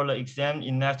or the exam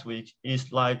in next week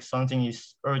is like something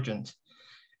is urgent.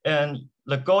 And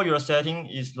the goal you're setting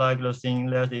is like the thing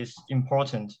that is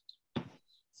important.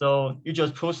 So you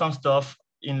just put some stuff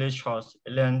in this chart,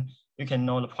 and then you can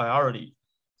know the priority.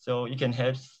 So you can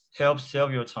help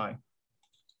save your time.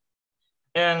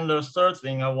 And the third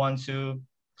thing I want to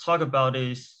talk about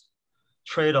is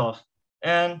trade-off.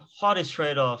 And what is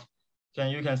trade-off?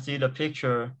 You can see the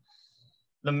picture.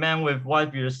 The man with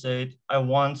white beard said, "I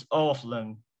want all of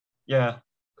them." Yeah,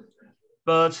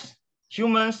 but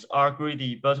humans are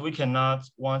greedy, but we cannot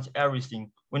want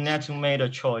everything. We need to make a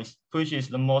choice, which is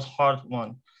the most hard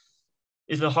one.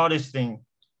 It's the hardest thing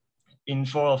in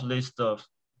all of this stuff.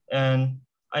 And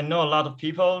I know a lot of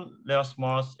people, they are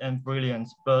smart and brilliant,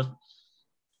 but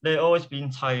they always been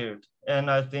tired.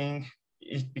 And I think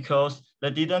it's because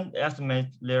they didn't estimate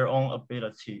their own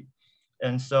ability.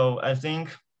 And so I think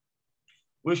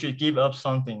we should give up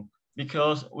something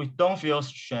because we don't feel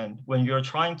shame when you're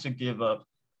trying to give up.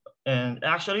 And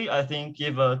actually, I think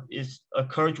give up is a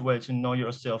courage way to know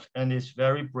yourself, and it's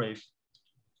very brave.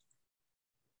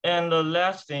 And the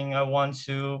last thing I want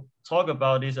to talk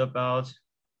about is about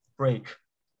break.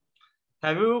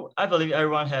 I believe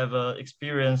everyone have an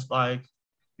experience like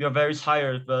you're very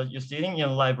tired, but you're sitting in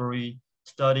a library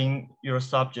studying your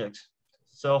subject.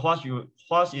 So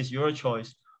what is your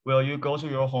choice? Will you go to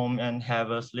your home and have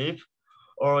a sleep,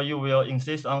 or you will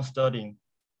insist on studying?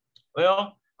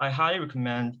 Well, I highly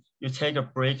recommend you take a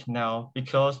break now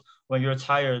because when you're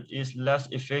tired, it's less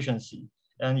efficiency.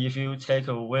 And if you take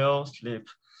a well sleep,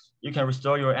 you can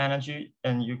restore your energy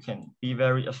and you can be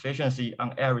very efficiency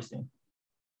on everything.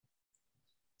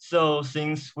 So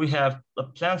since we have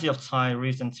plenty of time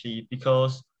recently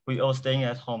because we all staying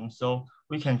at home, so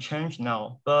we can change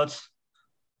now, but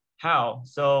how?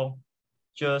 So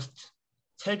just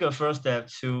take a first step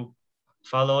to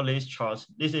follow these charts.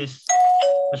 This is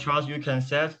the chart you can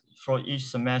set for each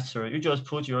semester. You just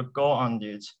put your goal on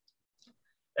it.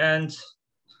 And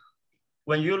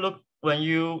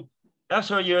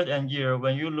after years and years,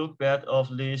 when you look back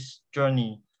of this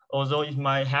journey, although it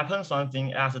might happen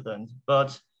something accident,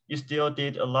 but you still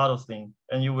did a lot of things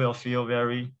and you will feel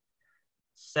very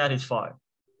satisfied.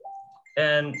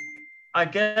 And I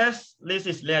guess this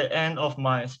is the end of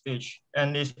my speech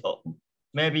and this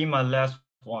may be my last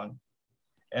one.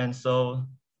 And so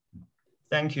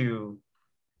thank you.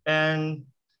 And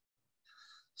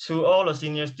to all the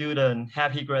senior students,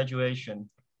 happy graduation.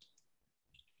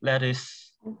 That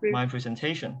is my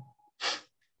presentation.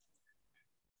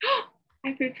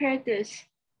 I prepared this.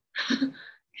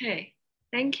 Okay,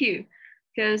 thank you.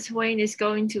 Because Wayne is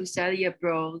going to study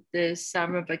abroad this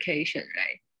summer vacation,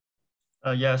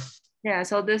 right? Yes. Yeah,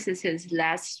 so this is his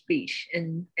last speech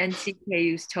in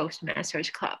NCKU's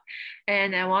Toastmasters Club.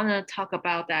 And I want to talk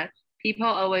about that. People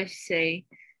always say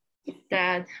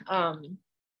that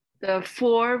the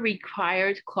 4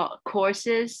 required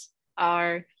courses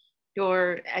are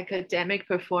your academic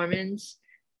performance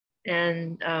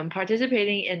and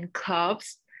participating in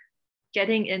clubs,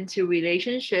 getting into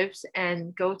relationships,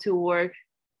 and go to work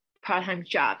part-time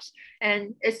jobs.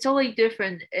 And it's totally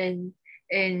different in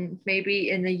maybe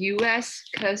in the US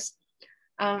because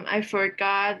I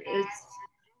forgot it's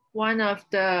one of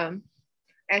the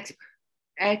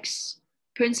ex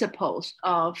principals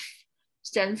of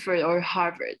Stanford or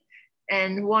Harvard.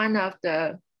 And one of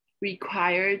the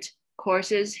required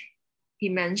courses he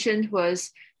mentioned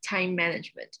was time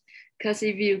management. Because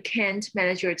if you can't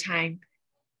manage your time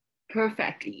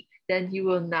perfectly, then you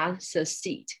will not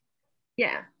succeed.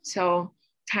 Yeah, so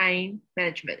time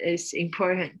management is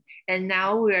important. And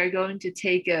now we are going to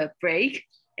take a break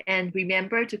and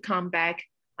remember to come back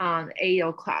on 8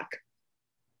 o'clock.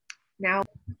 Now,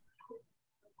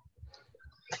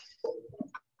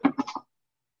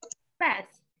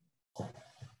 Beth.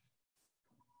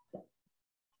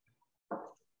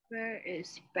 Where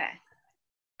is Beth?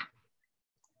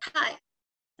 Hi.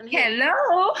 I'm here.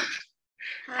 Hello.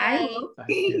 Hi.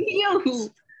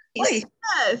 You. Wait,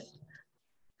 Beth.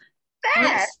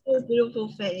 Beth. So beautiful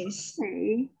face.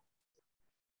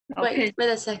 Okay. Wait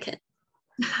a second.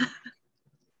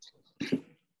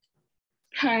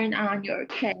 Turn on your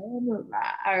camera.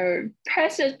 Our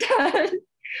president,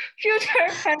 future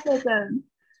president.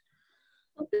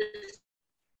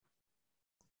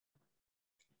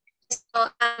 So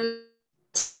I'm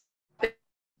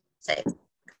safe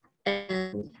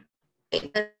and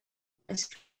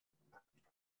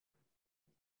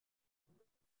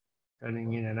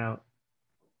Turning in and out.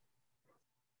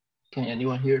 Can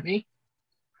anyone hear me?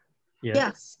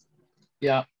 yes.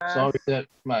 Yeah, sorry that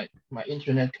my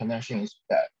internet connection is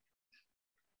bad.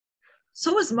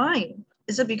 So is mine.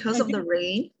 Is it because of the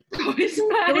rain? So is It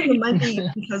mine. might be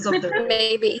because of the rain.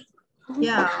 Maybe.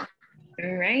 Yeah.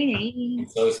 Alrighty.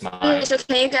 So is mine. So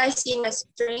can you guys see my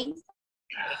screen?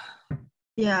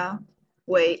 Yeah.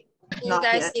 Wait. Can you Not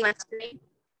guys yet. see my screen?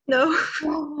 No.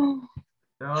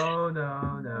 No,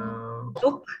 no, no.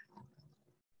 Nope.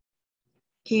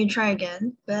 Can you try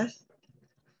again, Beth?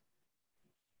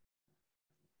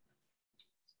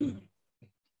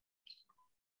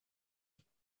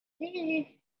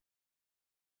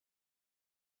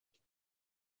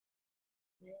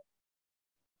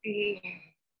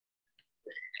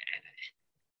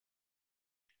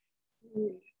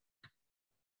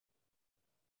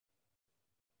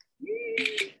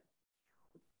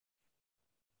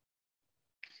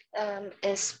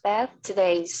 Is Beth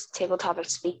today's table topic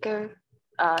speaker,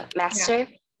 master?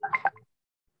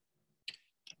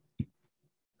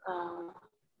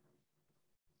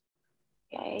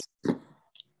 Okay.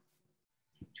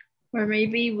 Or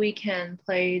maybe we can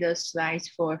play the slides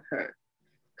for her,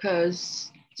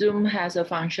 because Zoom has a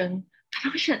function.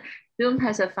 Zoom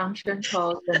has a function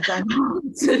called the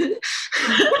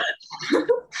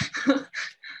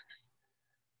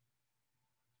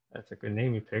That's a good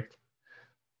name you picked.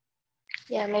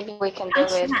 Yeah, maybe we can do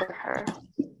it for her.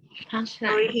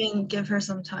 Or we can give her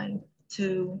some time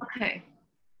to. Okay.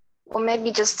 Or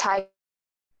maybe just type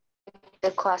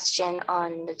the question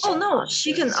on the chat. Oh no,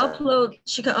 she can upload.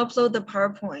 She can upload the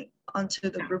PowerPoint onto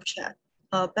the group chat.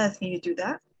 Beth, can you do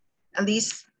that? At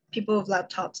least people with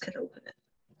laptops can open it.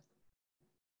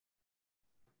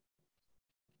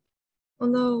 Oh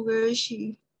no, where is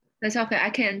she? That's okay. I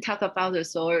can talk about the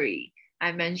story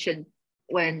I mentioned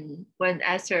when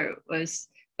Esther was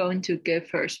going to give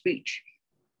her speech.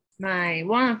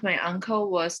 One of my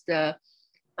uncle was the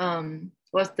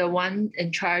one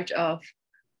in charge of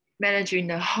managing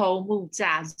the whole 木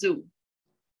栅 zoo.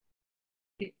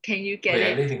 Can you get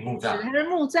it? 他是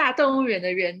木栅动物园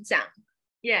的园长.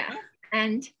 Yeah,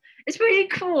 and it's pretty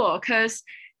cool because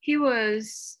he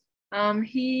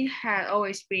had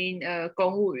always been a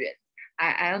公务员.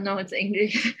 I don't know its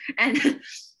English.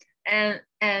 and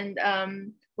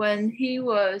when he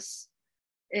was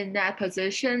in that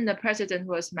position, the president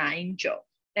was Ma Ying-jeou,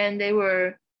 and they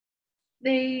were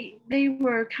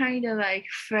kind of like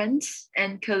friends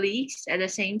and colleagues at the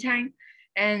same time.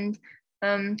 And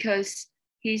because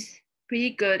he's pretty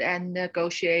good at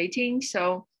negotiating,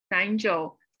 so Ma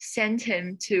Ying-jeou sent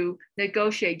him to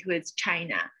negotiate with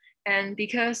China. And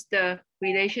because the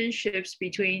relationships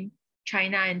between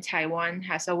China and Taiwan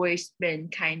has always been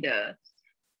kind of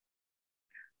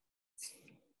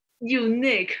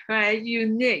unique, right?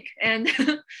 Unique. And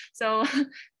so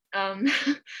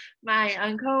my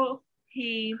uncle,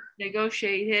 he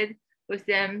negotiated with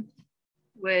them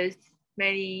with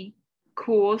many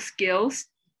cool skills.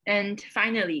 And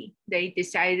finally, they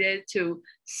decided to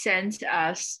send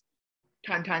us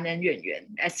团团 and 圆圆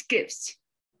as gifts,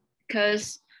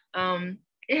 because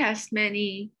it has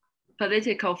many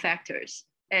political factors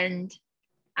and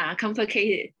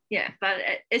complicated. Yeah, but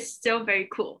it's still very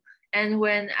cool. And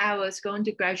when I was going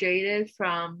to graduate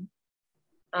from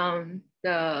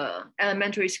the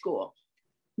elementary school,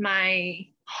 my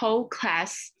whole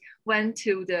class went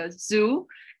to the zoo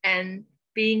and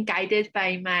being guided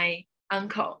by my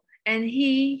uncle. And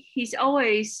he's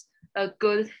always a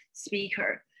good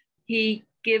speaker. He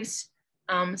gives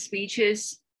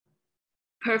speeches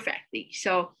perfectly.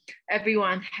 So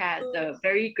everyone had a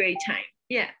very great time.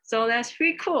 Yeah, so that's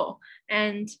pretty cool.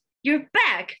 And you're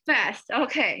back, Beth.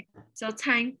 Okay, so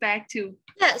time back to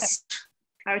yes,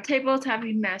 our table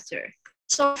topic master.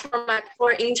 So for my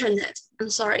poor internet, I'm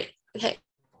sorry. Okay,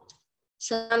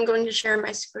 so I'm going to share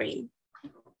my screen.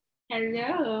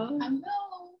 Hello.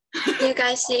 Hello. You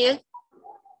guys see it?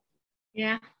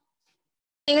 Yeah.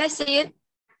 You guys see it?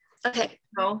 Okay.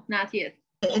 No, not yet.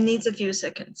 It needs a few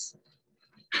seconds.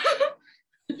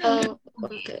 Oh,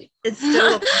 okay. It's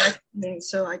still opening,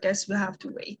 so I guess we'll have to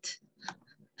wait.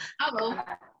 Hello.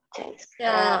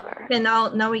 Yeah. Okay,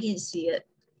 now we can see it.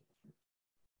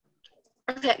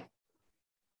 Okay.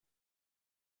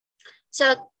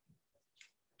 So,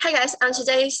 hi guys, I'm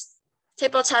today's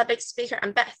table topic speaker.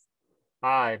 I'm Beth.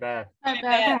 Hi, Beth. Hi,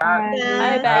 Beth.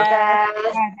 Hi,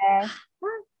 Beth.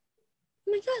 Oh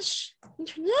my gosh,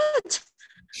 internet.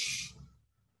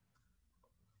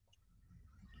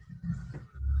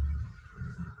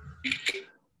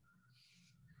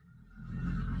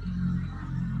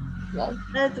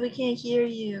 Beth, we can't hear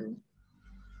you.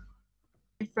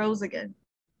 It froze again.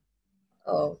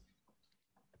 Oh.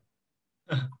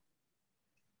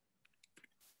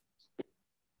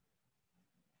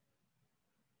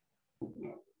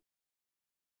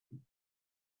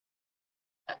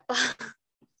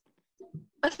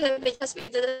 Okay, because we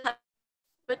didn't have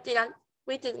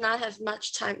we did not have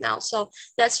much time now, so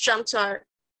let's jump to our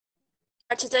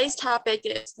today's topic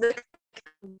is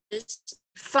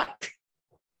fuck.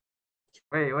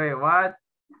 Wait, what?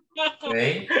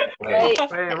 Wait. Wait,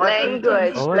 what?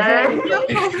 Language. What was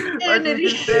it? What did you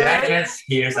Did say? I just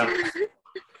hear something?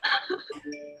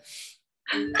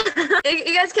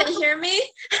 You guys can hear me?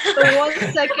 The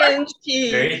 1 second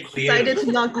she Very clearly. decided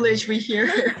to not glitch, we hear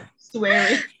her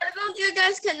swearing. I thought you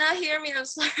guys cannot hear me. I'm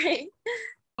sorry.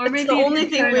 Or maybe the you only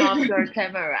can thing turn we- off your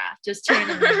camera. Just turn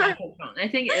on your microphone. I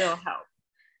think it'll help.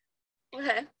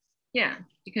 Okay. Yeah,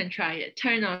 you can try it.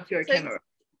 Turn off your So- camera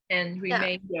and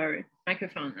remain your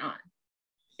microphone on.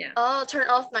 Yeah. Oh, turn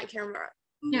off my camera.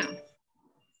 Yeah.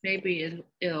 Maybe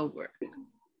it'll work.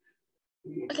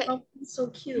 Okay. Oh, so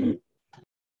cute.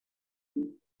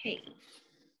 Okay.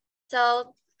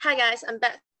 So, hi guys, I'm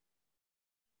Beth.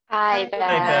 Hi, Hey, Beth.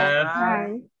 Beth.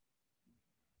 Hi.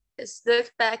 Let's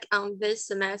look back on this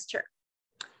semester.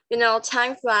 You know,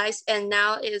 time flies, and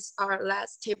now is our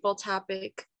last table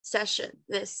topic session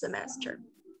this semester.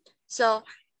 So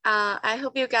I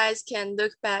hope you guys can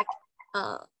look back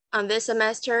on this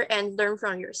semester and learn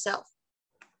from yourself.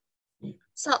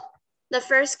 So the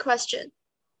first question,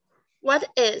 what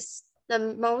is the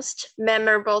most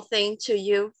memorable thing to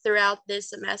you throughout this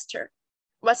semester?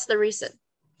 What's the reason?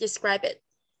 Describe it.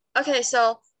 Okay,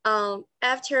 so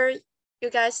after you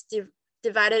guys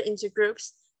divided into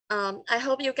groups, I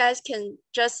hope you guys can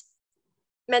just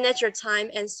manage your time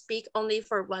and speak only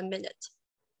for 1 minute.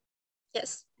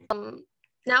 Yes.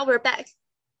 Now we're back.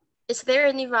 Is there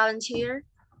any volunteer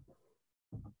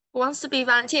who wants to be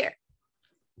volunteer?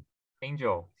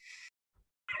 Angel.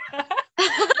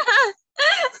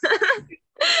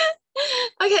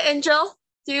 Okay, Angel,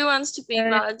 do you want to be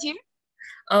volunteer?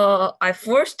 I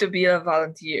forced to be a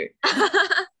volunteer.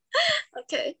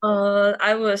 Okay.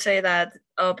 I will say that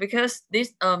because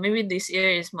this maybe this year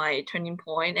is my turning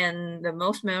point, and the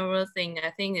most memorable thing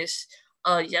I think is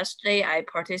yesterday I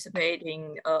participated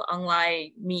in an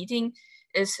online meeting.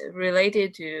 Is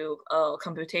related to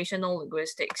computational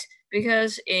linguistics,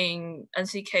 because in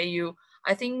NCKU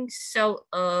I think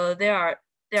there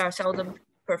are seldom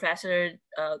professors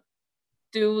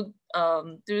do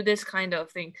this kind of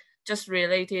thing just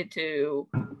related to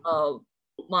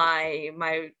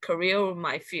my career or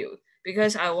my field,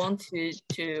 because I want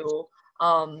to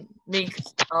make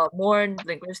more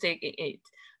linguistic in it.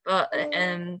 But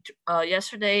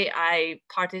yesterday I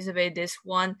participated this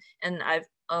one, and I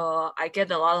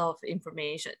get a lot of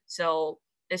information, so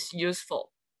it's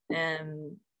useful.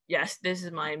 And yes, this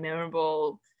is my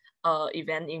memorable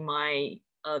event in my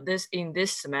this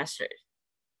semester.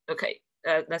 Okay,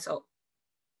 that's all.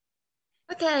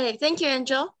 Okay, thank you,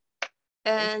 Angel.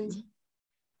 And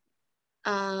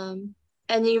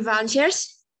any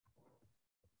volunteers?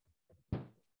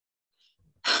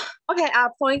 Okay,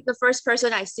 I'll point the first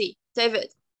person I see,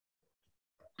 David.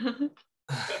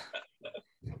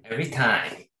 Every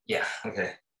time. Yeah,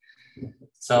 okay.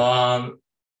 So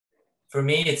for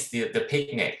me, it's the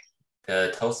picnic,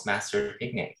 the Toastmaster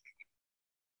picnic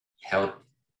held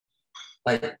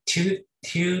like two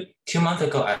months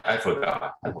ago. I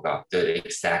forgot the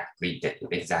exact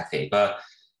date. But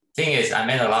thing is, I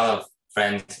met a lot of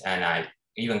friends, and I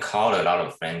even called a lot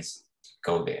of friends to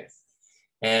go there.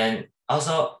 And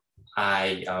also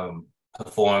I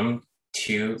performed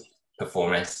 2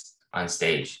 performances on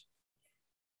stage.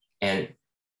 And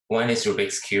one is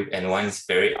Rubik's Cube, and one is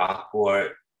very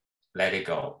awkward, Let It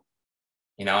Go,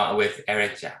 you know, with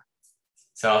Eric Jia.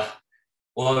 So,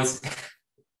 well,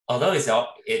 although it's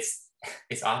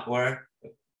awkward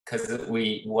because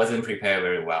we wasn't prepared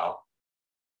very well,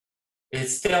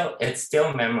 it's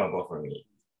still memorable for me.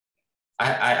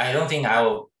 I don't think I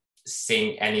will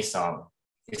sing any song,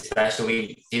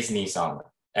 especially Disney song,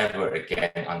 ever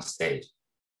again on stage.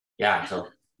 Yeah, so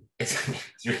it's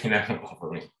really memorable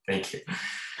for me. Thank you.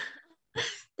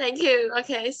 Thank you.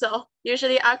 Okay, so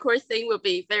usually awkward thing will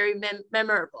be very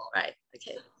memorable, right?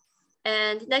 Okay.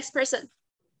 And next person.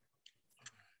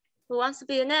 Who wants to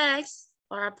be the next?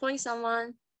 Or appoint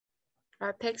someone?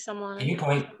 Or pick someone? Can you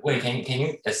point? Wait, can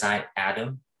you assign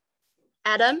Adam?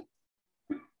 Adam?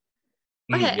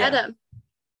 Okay, Yeah. Adam.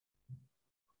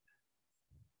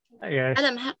 Hi guys.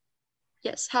 Adam,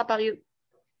 yes, how about you?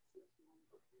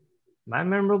 My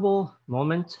memorable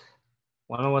moment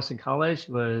when I was in college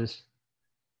was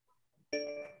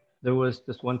there was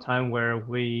this one time where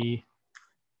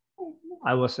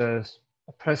I was a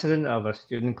president of a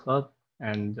student club,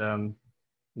 and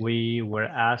we were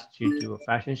asked to do a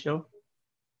fashion show,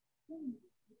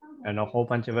 and a whole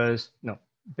bunch of us,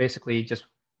 basically just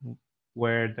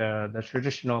wear the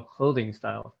traditional clothing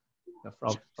style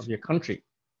of your country.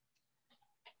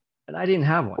 and I didn't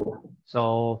have one.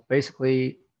 So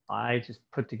basically, I just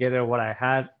put together what I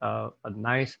had, a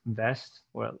nice vest,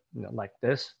 well, like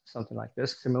this, something like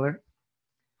this, similar,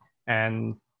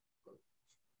 and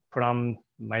put on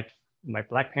my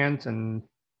black pants and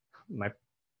my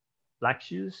black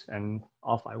shoes, and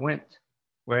off I went.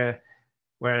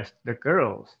 Whereas the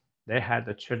girls, they had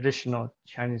the traditional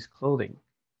Chinese clothing,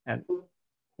 and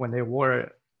when they wore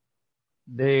it,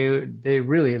 they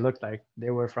really looked like they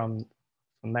were from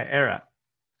that era.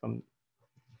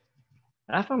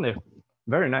 I found it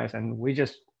very nice, and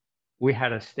we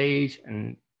had a stage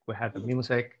and we had the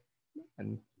music,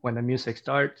 and when the music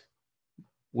started,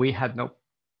 we had no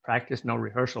practice, no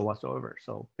rehearsal whatsoever.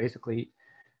 So basically,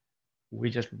 we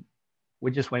just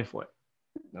went for it.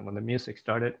 And when the music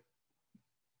started,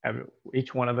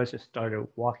 each one of us just started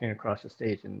walking across the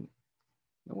stage, and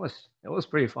it was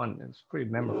pretty fun. It was pretty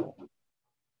memorable.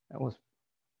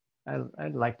 I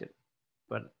liked it,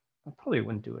 but I probably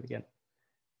wouldn't do it again.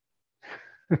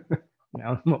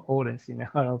 Now I'm old and see now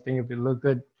I don't think it would look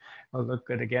good. I'll look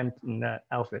good again in that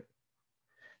outfit.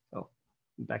 So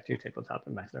back to your tabletop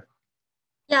master.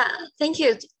 Yeah, thank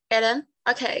you, Adam.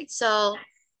 Okay, so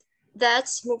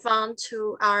let's move on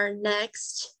to our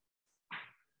next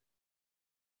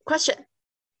question.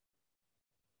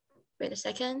 Wait a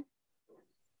second.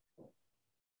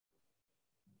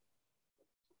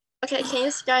 Okay, can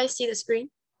you guys see the screen?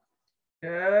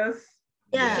 Yes.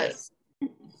 Yes.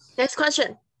 Okay. Next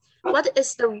question. What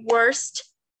is the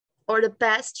worst or the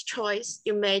best choice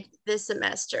you made this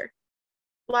semester?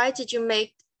 Why did you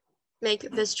make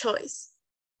this choice?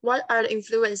 What are the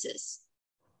influences?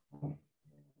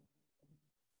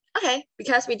 Okay,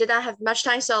 because we did not have much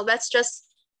time, so let's just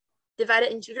divide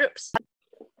it into groups.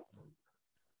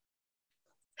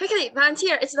 Quickly,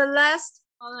 volunteer. It's the last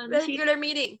regular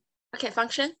meeting. Okay,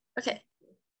 function. Okay.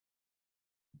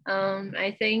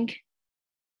 I think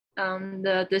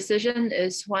the decision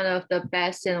is one of the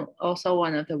best and also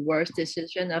one of the worst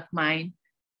decisions of mine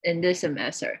in this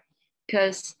semester,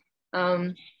 because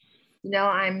I'm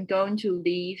going to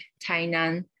leave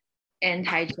Tainan and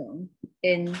Taichung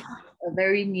in a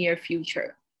very near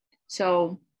future.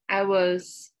 So I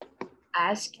was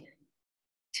asked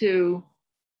to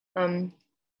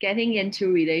getting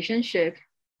into relationship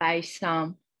by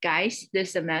some guys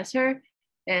this semester,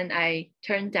 and I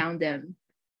turned down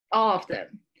all of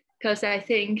them, because I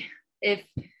think if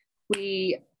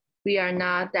we are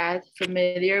not that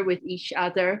familiar with each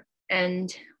other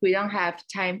and we don't have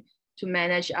time to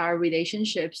manage our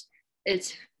relationships,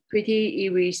 it's pretty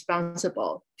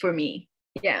irresponsible for me.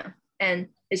 Yeah, and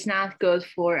it's not good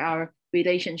for our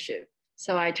relationship.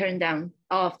 So I turned down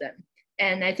all of them,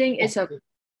 and I think it's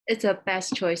a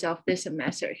best choice of this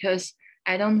semester, because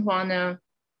I don't want to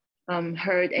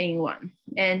hurt anyone,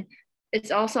 and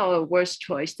it's also a worst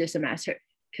choice this semester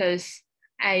because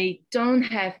I don't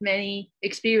have many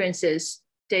experiences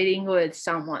dating with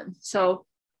someone. So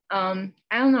I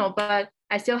don't know, but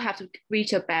I still have to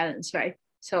reach a balance, right?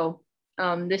 So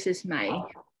this is my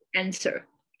answer.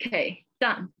 Okay,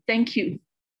 done. Thank you.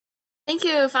 Thank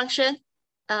you, Function.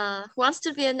 Who wants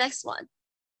to be the next one?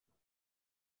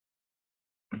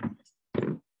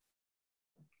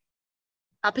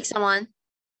 I'll pick someone.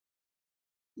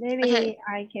 Maybe okay.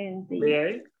 I can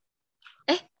be.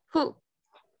 Who?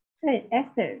 Hey,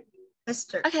 Esther.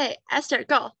 Esther. Okay, Esther,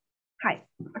 go. Hi.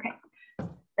 Okay.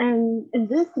 And in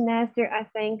this semester, I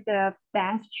think the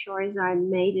best choice I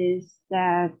made is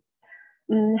that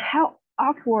how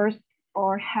awkward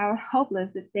or how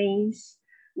hopeless the things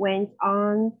went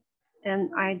on,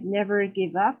 and I never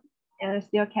give up, and I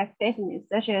still kept facing it.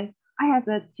 Such as I have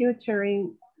a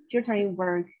tutoring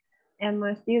work, and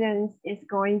my students is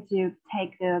going to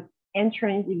take the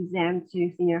entrance exam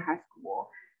to senior high school,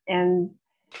 and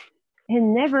he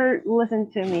never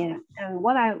listened to me. And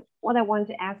what I want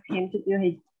to ask him to do,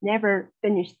 he never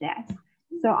finished that.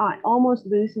 So I almost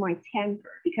lose my temper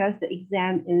because the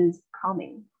exam is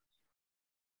coming.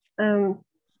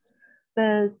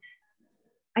 But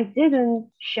I didn't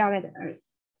shout at her,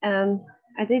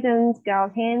 I didn't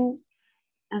scold him,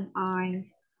 and I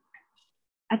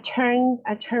turned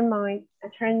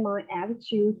my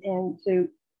attitude and to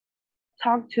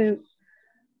talk to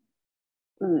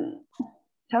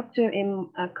him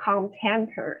a calm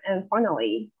temper, and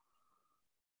finally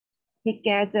he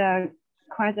get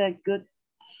quite a good,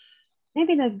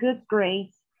 maybe a good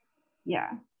grade.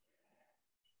 Yeah.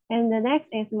 And the next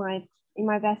is in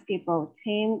my basketball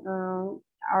team.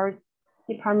 Our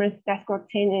department's basketball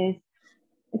team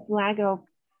is lack of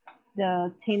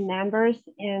the team members,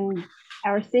 and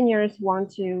our seniors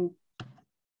want to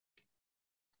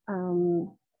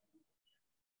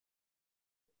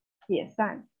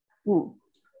Want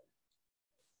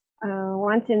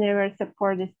to never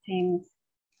support these teams,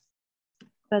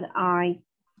 but I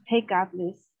take up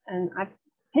this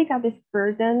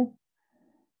burden,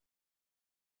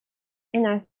 and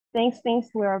I think things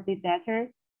will be better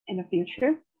in the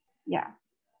future. Yeah.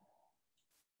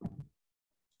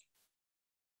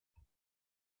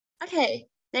 Okay,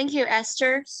 thank you,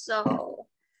 Esther. So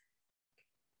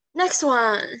next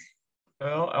one.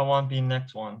 Well, I want to be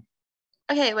next one.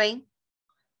 Okay, Wayne.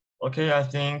 Okay, I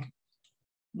think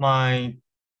my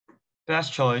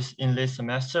best choice in this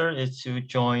semester is to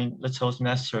join the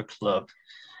Toastmaster Club.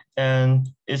 And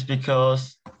it's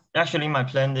because actually my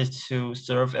plan is to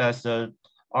serve as an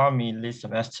army this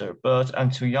semester, but I'm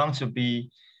too young to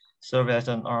serve as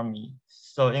an army.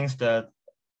 So instead,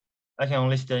 I can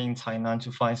only stay in Tainan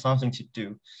to find something to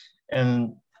do.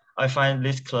 And I find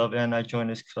this club and I join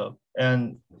this club.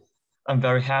 And I'm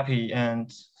very happy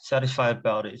and satisfied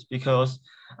about it because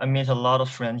I meet a lot of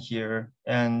friends here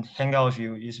and hang out with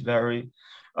you is very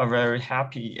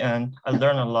happy, and I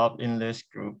learn a lot in this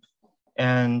group.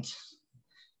 And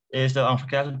it's an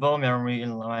unforgettable memory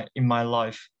in my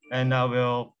life. And I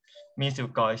will miss you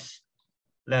guys.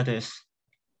 That is.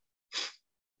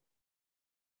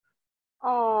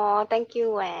 Oh, thank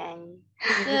you, Wayne.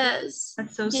 Yes.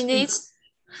 That's so he sweet. needs,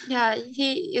 yeah,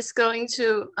 he is going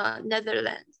to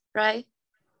Netherlands, right?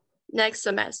 Next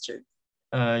semester.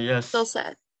 Yes. So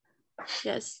sad.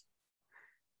 Yes.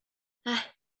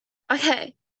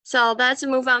 Okay, so let's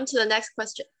move on to the next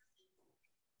question.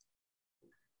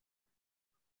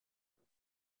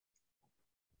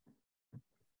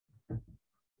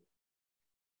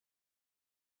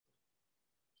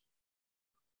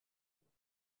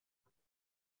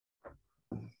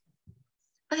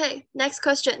 Okay, next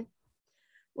question.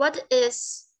 What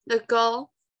is the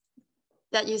goal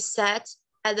that you set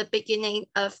at the beginning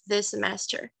of this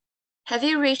semester? Have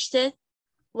you reached it?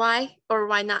 Why or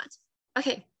why not?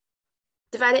 Okay,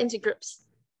 divide it into groups.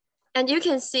 And you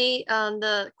can see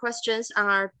the questions on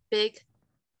our big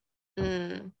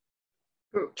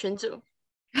group, 群组.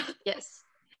 Yes.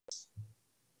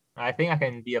 I think I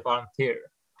can be a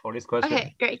volunteer for this question.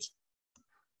 Okay, great.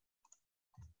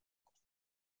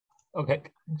 Okay,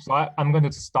 so I'm going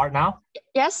to start now.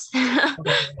 Yes.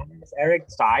 Okay, my name is Eric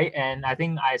Tsai, and I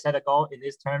think I set a goal in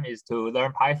this term is to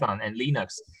learn Python and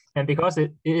Linux. And because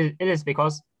it is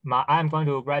because I'm going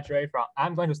to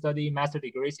study master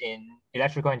degrees in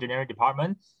electrical engineering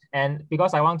department. And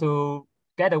because I want to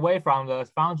get away from the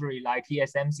foundry like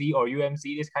TSMC or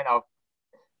UMC, this kind of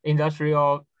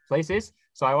industrial places.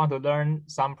 So I want to learn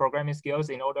some programming skills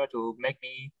in order to make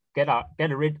me get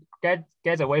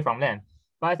away from them.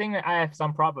 But I think I have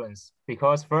some problems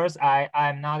because first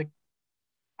I'm not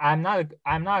a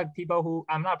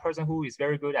person who is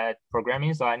very good at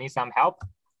programming, so I need some help.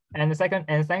 And the second,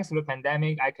 and thanks to the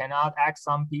pandemic, I cannot ask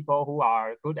some people who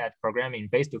are good at programming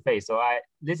face to face. So I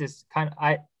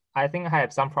think I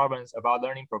have some problems about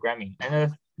learning programming. And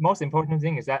the most important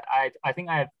thing is that I think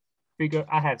I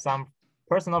have some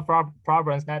personal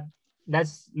problems that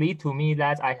lead to me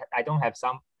that I don't have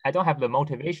the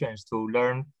motivations to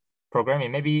learn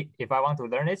programming. Maybe if I want to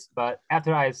learn it, but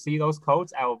after I see those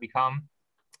codes, I will become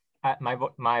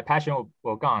my passion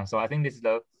will gone. So I think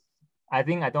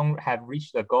I don't have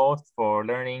reached the goal for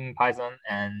learning Python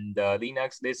and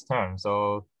Linux this term.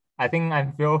 So I think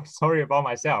I feel sorry about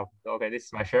myself. Okay, this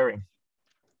is my sharing.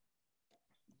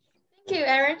 Thank you,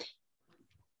 Eric.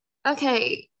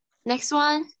 Okay, next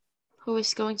one. Who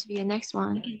is going to be the next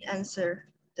one? I can answer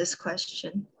this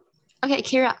question. Okay,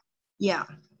 Kira. Yeah.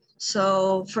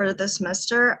 So for this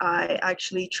semester, I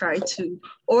actually try to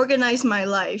organize my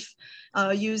life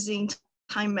using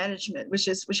time management, which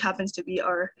happens to be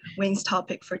our Wayne's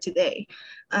topic for today.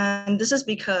 And this is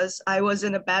because I was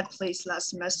in a bad place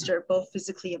last semester, both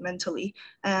physically and mentally.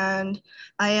 And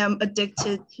I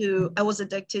was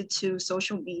addicted to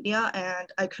social media,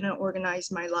 and I couldn't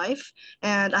organize my life.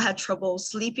 And I had trouble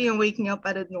sleeping and waking up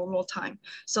at a normal time.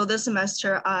 So this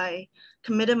semester, I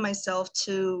committed myself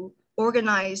to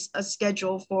organize a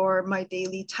schedule for my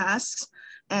daily tasks,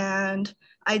 and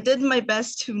I did my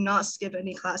best to not skip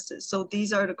any classes. So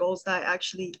these are the goals that I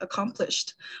actually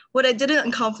accomplished. What I didn't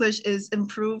accomplish is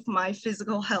improve my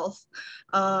physical health.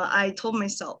 I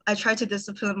tried to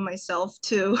discipline myself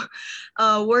to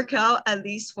work out at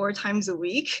least 4 times a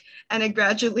week, and it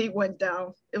gradually went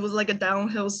down. It was like a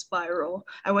downhill spiral.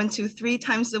 I went to 3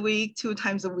 times a week, 2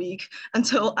 times a week,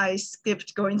 until I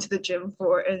skipped going to the gym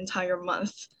for an entire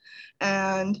month.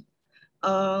 And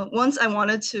once I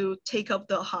wanted to take up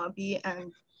the hobby,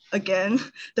 and again,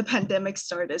 the pandemic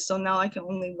started. So now I can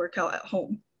only work out at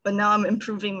home, but now I'm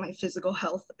improving my physical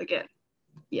health again.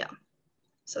 Yeah.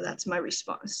 So that's my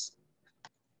response.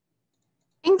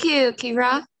 Thank you,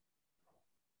 Kira.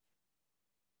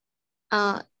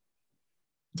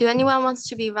 Do anyone wants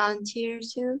to be volunteer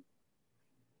too?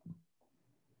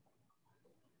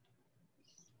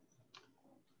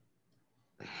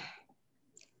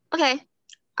 Okay,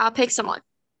 I'll pick someone.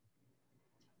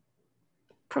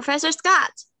 Professor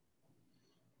Scott.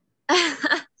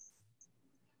 I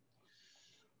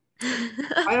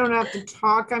don't have to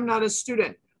talk. I'm not a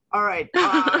student. All right.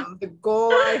 The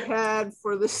goal I had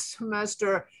for this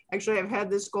semester, actually, I've had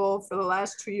this goal for the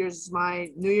last 2 years. My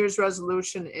New Year's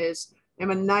resolution is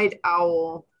I'm a night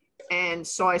owl. And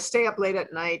so I stay up late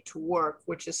at night to work,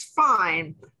 which is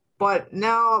fine. But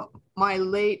now my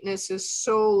lateness is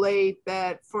so late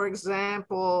that, for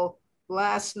example,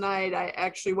 last night I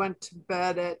actually went to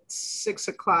bed at 6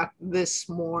 o'clock this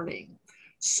morning.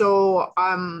 So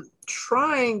I'm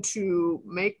trying to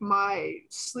make my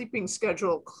sleeping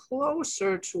schedule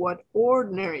closer to what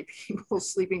ordinary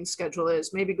people's sleeping schedule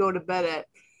is. Maybe go to bed at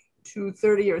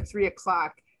 2:30 or 3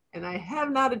 o'clock. And I have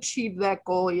not achieved that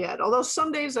goal yet. Although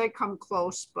some days I come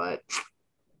close, but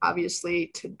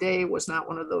obviously today was not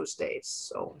one of those days.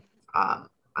 So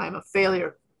I'm a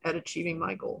failure at achieving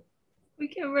my goal. We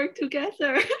can work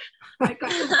together.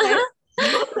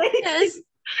 Yes,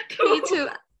 me too.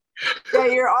 Yeah,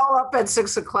 you're all up at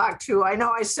 6 o'clock too. I know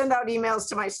I send out emails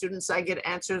to my students. I get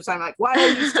answers. I'm like, why are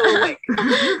you still awake?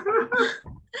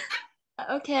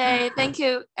 Okay, thank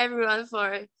you everyone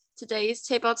for today's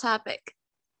table topic.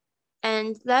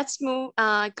 And let's go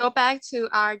back to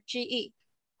our GE.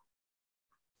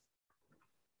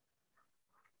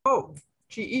 Oh,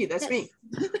 GE, that's Yes. me.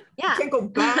 Yeah. You can't go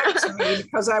back to me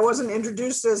because I wasn't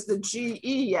introduced as the GE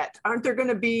yet. Aren't there going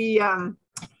to be,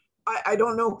 I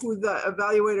don't know who the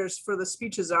evaluators for the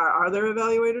speeches are. Are there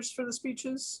evaluators for the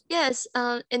speeches? Yes,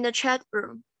 in the chat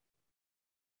room.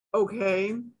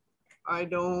 Okay, I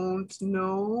don't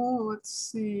know. Let's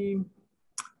see.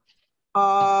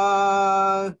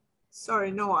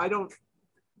 Sorry, no, I don't.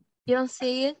 You don't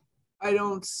see it? I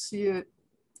don't see it.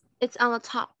 It's on the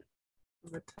top.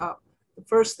 On the top. The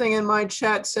first thing in my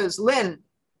chat says Lynn.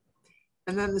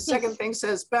 And then the second thing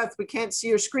says, Beth, we can't see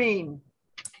your screen.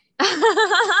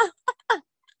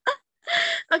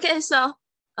 Okay, so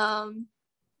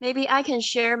maybe I can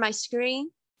share my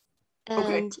screen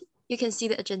and you can see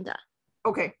the agenda.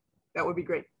 Okay, that would be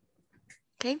great.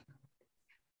 Okay.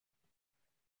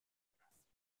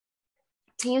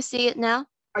 Can you see it now?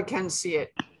 I can see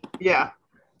it. Yeah.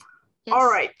 Yes. All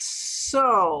right.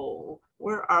 So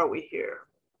where are we here?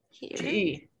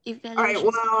 GE. All right.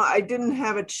 Well, I didn't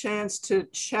have a chance to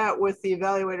chat with the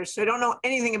evaluator, so I don't know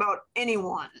anything about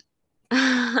anyone.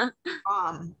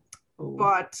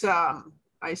 But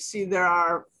I see there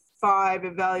are 5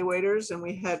 evaluators and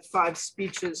we had 5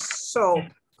 speeches. So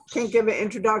can't give an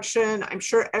introduction. I'm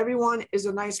sure everyone is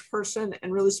a nice person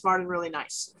and really smart and really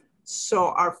nice. So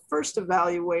our first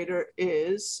evaluator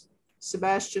is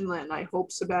Sebastian Lin. I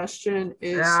hope Sebastian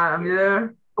is. Yeah, I'm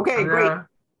here. Okay, I'm great. there.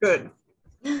 Good.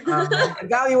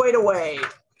 Evaluate away.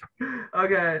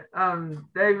 Okay,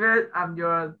 David, I'm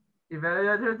your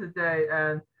evaluator today,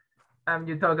 and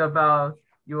you talk about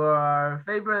your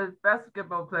favorite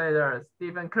basketball player,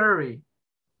 Stephen Curry.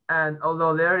 And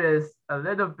although there is a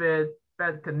little bit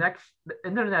bad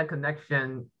internet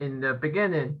connection in the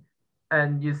beginning,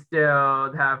 and you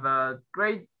still have a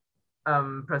great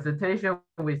presentation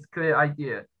with clear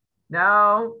idea.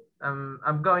 Now,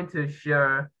 I'm going to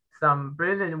share some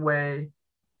brilliant way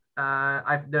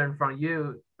I've learned from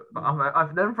you.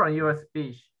 I've learned from your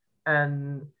speech.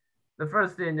 And the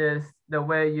first thing is the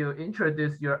way you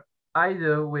introduce your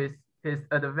idol with his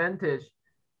advantage.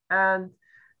 And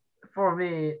for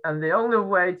me, and the only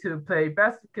way to play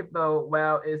basketball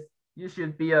well is you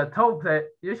should be a tall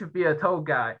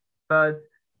guy. But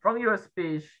from your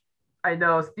speech, I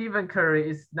know Stephen Curry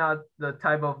is not the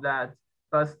type of that,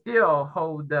 but still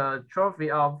hold the trophy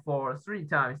up for 3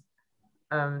 times.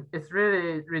 It's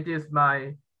really reduced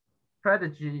my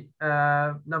prejudice,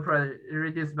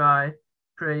 reduced my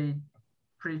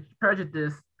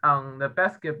prejudice on the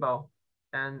basketball.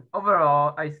 And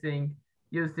overall, I think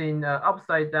using an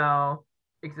upside down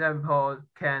example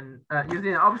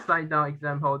using an upside down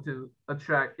example to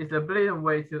attract is a brilliant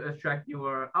way to attract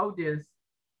your audience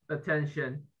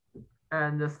attention.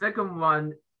 And the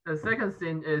second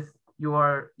thing is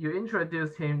you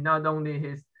introduce him not only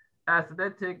his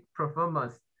athletic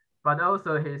performance, but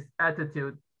also his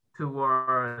attitude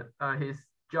toward his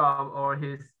job or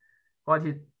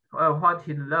what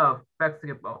he loved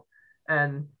basketball,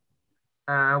 and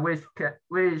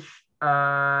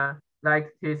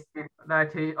like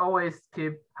he always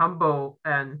keep humble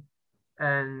and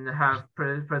and have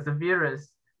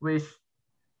perseverance, which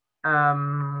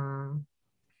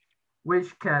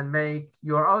can make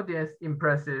your audience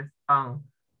impressive on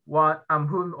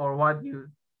whom or what you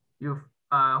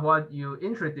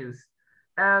introduce.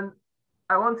 And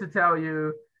I want to tell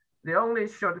you, the only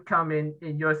shortcoming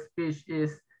in your speech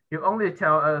is you only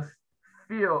tell us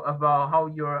feel about how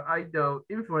your idol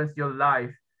influenced your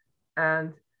life.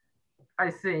 And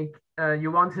I think when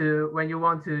you want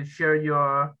to share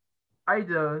your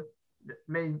idol,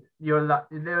 your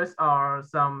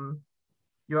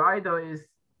idol is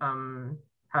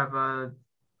have a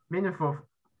meaningful,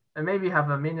 maybe have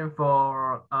a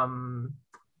meaningful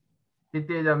it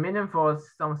did a meaningful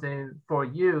something for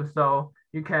you, so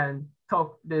you can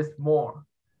talk this more.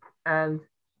 And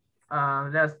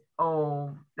that's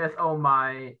all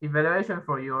my evaluation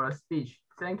for your speech.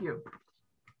 Thank you.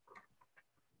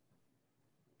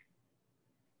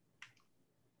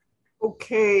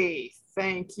 Okay,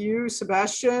 thank you,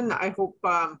 Sebastian. I hope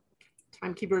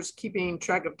timekeeper's keeping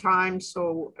track of time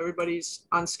so everybody's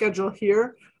on schedule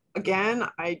here. Again,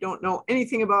 I don't know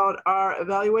anything about our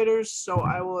evaluators, so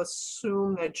I will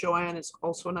assume that Joanne is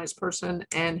also a nice person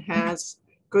and has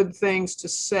good things to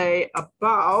say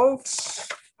about,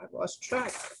 I've lost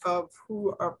track of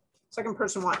who our second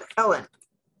person was. Ellen.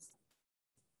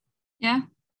 Yeah.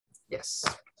 Yes.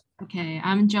 Okay,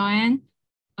 I'm Joanne.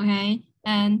 Okay,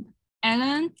 and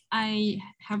Ellen, I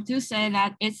have to say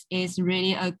that it is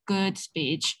really a good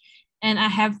speech. And I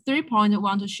have 3 points I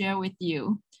want to share with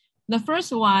you. The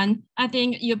first one, I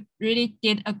think you really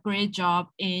did a great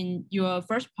job in your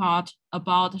first part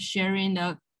about sharing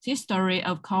the history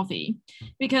of coffee,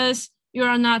 because you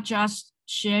are not just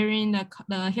sharing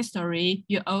the history,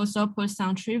 you also put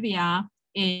some trivia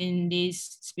in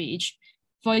this speech.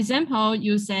 For example,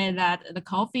 you said that the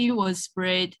coffee was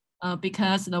spread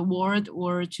because of the World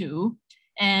War II,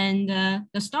 and the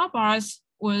Starbucks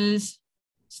was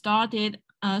started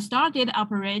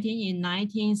operating in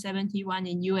 1971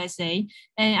 in USA,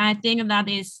 and I think that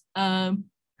is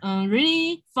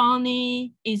really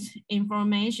funny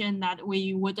information that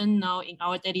we wouldn't know in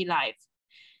our daily life.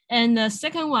 And the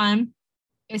second one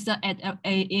is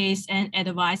an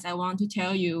advice I want to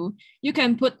tell you. You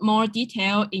can put more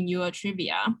detail in your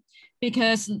trivia,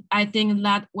 because I think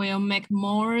that will make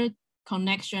more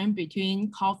connection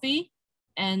between coffee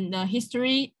and the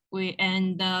history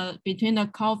between the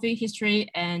coffee history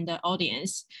and the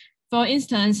audience. For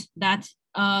instance, that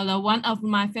one of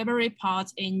my favorite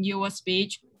parts in your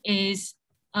speech is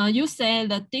you say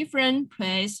the different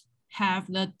places have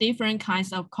the different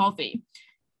kinds of coffee.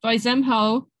 For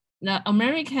example, the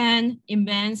American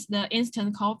invents the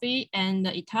instant coffee and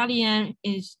the Italian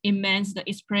invents the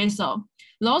espresso.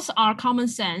 Those are common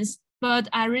sense, but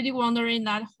I really wondering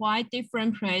that why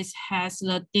different place has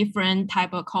the different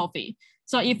type of coffee.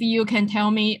 So if you can tell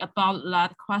me about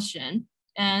that question,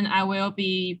 and I will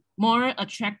be more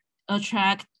attract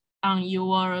on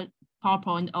your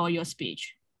PowerPoint or your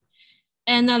speech.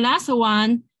 And the last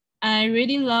one, I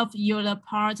really love the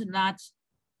part that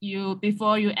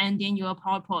before you end in your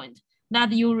PowerPoint,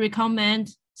 that you recommend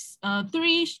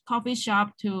 3 coffee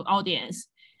shops to audience.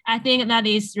 I think that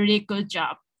is really good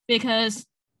job, because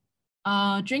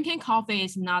drinking coffee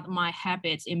is not my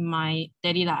habit in my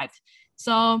daily life.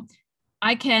 So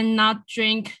I cannot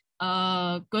drink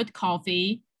good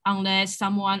coffee unless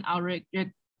someone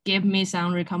give me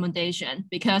some recommendation,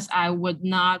 because I would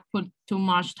not put too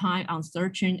much time on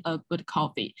searching a good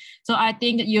coffee. So I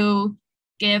think you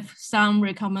give some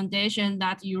recommendation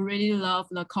that you really love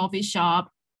the coffee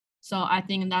shop. So I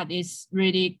think that is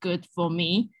really good for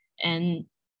me. And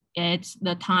it's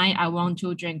the time I want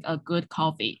to drink a good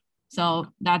coffee.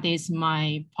 So that is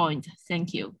my point.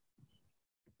 Thank you.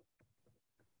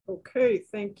 Okay,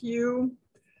 thank you.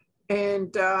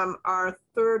 And our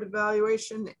third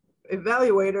evaluator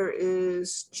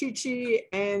is Chi-Chi,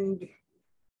 and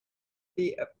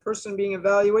the person being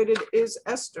evaluated is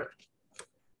Esther.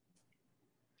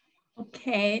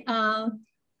 Okay,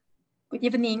 good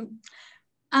evening.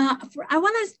 I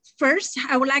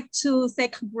would like to say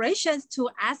congratulations to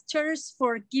Esther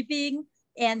for giving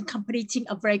and completing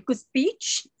a very good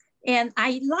speech. And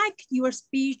I like your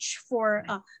speech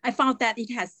I found that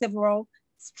it has several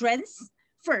strengths.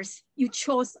 First, you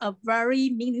chose a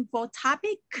very meaningful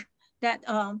topic that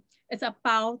is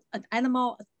about an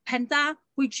animal, a panda,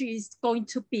 which is going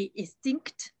to be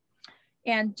extinct.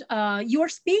 And your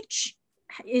speech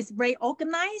is very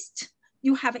organized.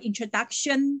 You have an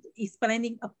introduction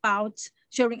sharing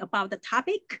about the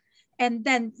topic, and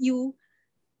then you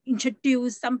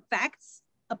introduce some facts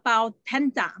about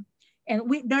panda, and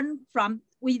we learn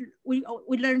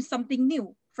something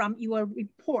new from your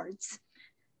reports.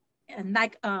 and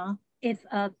like it's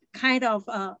a kind of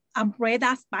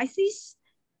umbrella species,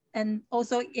 and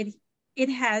also it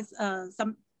has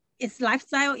some, its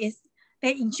lifestyle is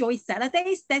they enjoy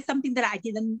Saturdays. That's something that I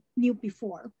didn't knew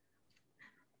before.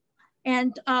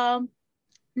 And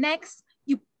next,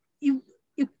 you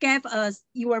gave us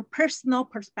your personal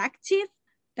perspective.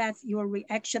 That's your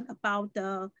reaction about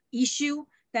the issue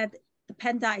that the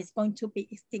panda is going to be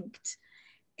extinct.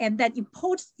 And then you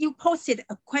posted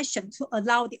a question to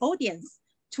allow the audience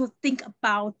to think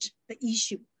about the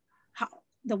issue,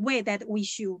 the way that we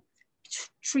should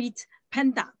treat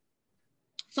panda.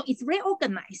 So it's very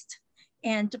organized.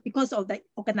 And because of the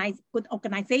good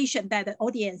organization that the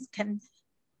audience can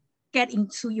get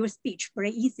into your speech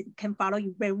very easily, can follow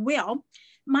you very well.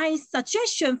 My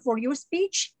suggestion for your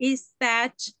speech is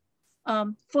that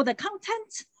for the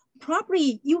content,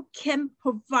 probably you can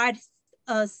provide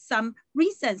some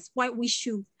reasons why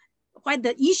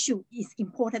the issue is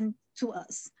important to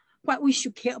us, why we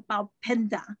should care about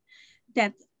panda.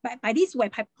 That by this way,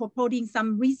 by proposing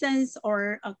some reasons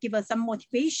or give us some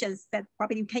motivations that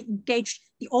probably you can engage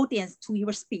the audience to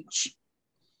your speech.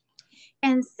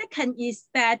 And second is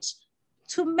that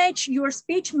to match your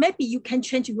speech, maybe you can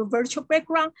change your virtual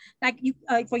background. Like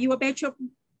for your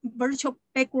virtual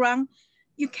background,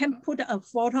 you can put a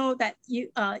photo that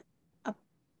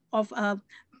of a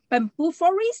bamboo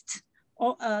forest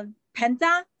or a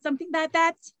panda, something like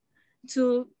that,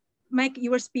 to make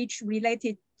your speech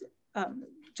related,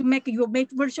 to make your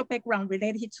virtual background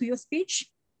related to your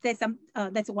speech.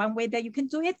 That's one way that you can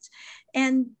do it.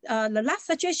 And the last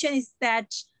suggestion is that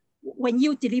when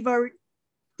you delivered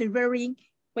your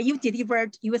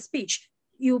speech,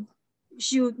 you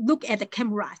should look at the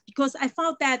camera, because I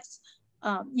found that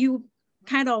you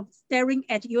kind of staring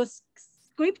at your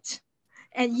script,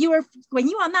 and when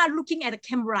you are not looking at the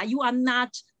camera, you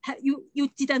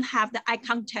didn't have the eye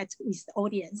contact with the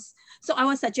audience. So I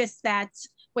would suggest that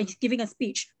when you're giving a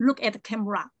speech, look at the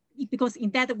camera, because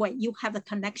in that way you have a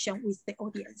connection with the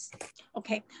audience.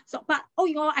 Okay, so but all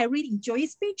in all, I really enjoy your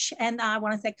speech, and I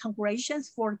want to say congratulations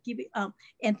for giving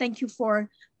and thank you for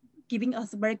giving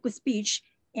us a very good speech,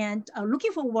 and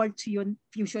looking forward to your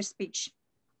future speech.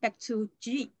 Back to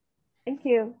G. Thank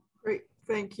you. Great,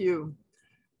 thank you.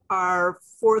 Our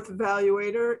fourth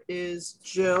evaluator is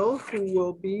Jill, who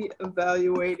will be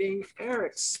evaluating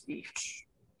Eric's speech.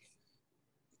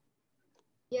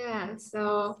 Yeah,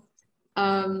 so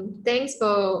thanks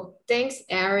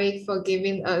Eric for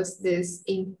giving us this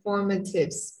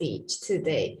informative speech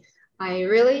today. I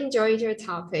really enjoyed your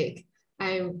topic.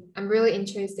 I'm really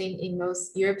interested in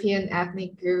those European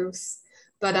ethnic groups,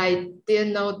 but I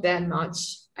didn't know that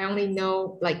much. I only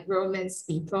know like Romance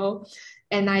people,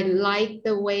 and I like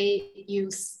the way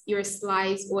your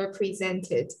slides were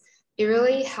presented. It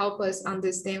really helped us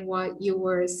understand what you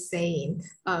were saying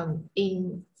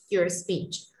in your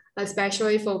speech,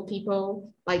 especially for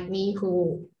people like me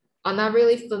who are not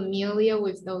really familiar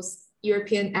with those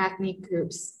European ethnic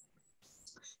groups.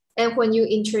 And when you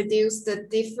introduce the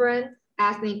different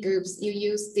ethnic groups, you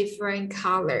use different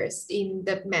colors in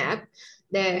the map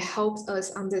that helps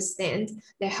us understand,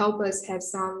 that help us have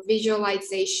some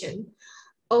visualization.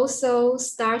 Also,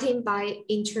 starting by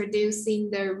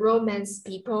introducing the Romance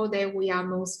people that we are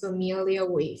most familiar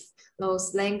with,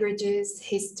 those languages,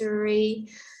 history,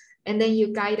 and then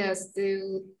you guide us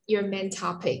through your main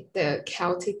topic, the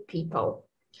Celtic people.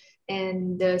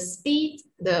 And the speed,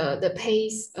 the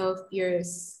pace of your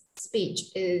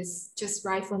speech is just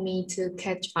right for me to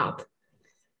catch up.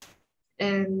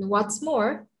 And what's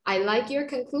more, I like your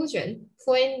conclusion.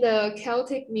 Playing the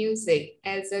Celtic music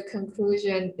as a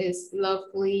conclusion is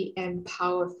lovely and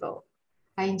powerful.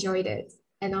 I enjoyed it.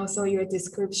 And also your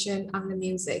description on the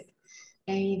music.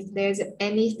 And if there's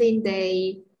anything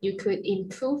that you could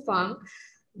improve on,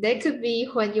 that could be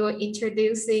when you're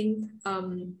introducing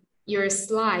your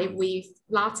slide with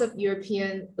lots of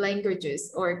European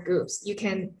languages or groups. You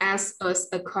can ask us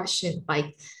a question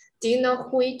like, do you know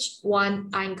which one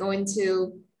I'm going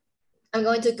to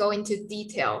go into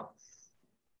detail?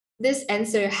 This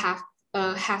answer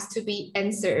has to be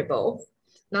answerable.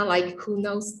 Not like who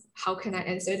knows how can I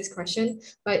answer this question,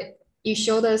 but you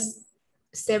showed us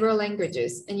several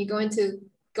languages and you're going to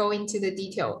go into the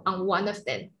detail on one of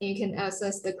them. And you can ask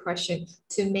us the question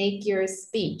to make your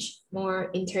speech more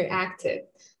interactive.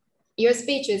 Your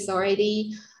speech is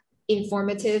already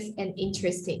informative and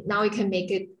interesting. Now you can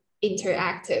make it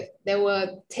interactive. That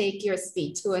will take your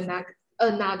speech to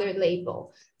another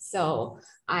level. So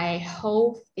I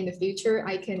hope in the future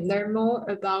I can learn more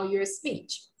about your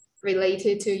speech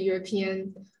related to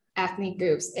European ethnic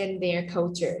groups and their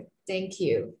culture. Thank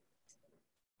you.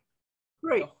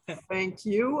 Great, thank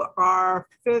you. Our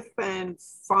fifth and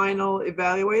final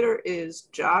evaluator is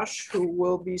Josh, who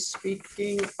will be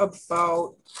speaking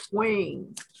about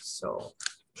Wayne. So,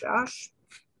 Josh.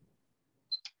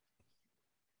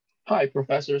 Hi,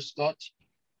 Professor Scott,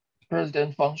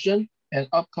 President Function, and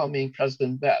upcoming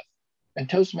President Beth, and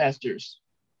Toastmasters.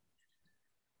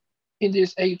 In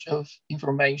this age of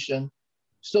information,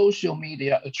 social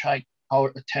media attract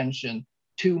our attention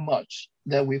too much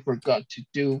that we forgot to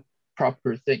do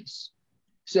proper things.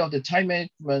 So the time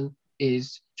management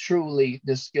is truly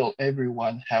the skill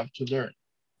everyone have to learn.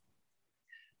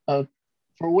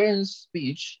 For Wayne's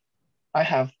speech, I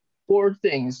have 4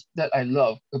 things that I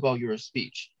love about your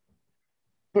speech.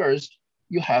 First,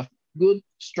 you have good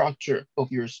structure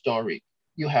of your story.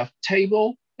 You have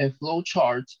table and flow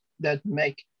charts that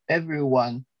make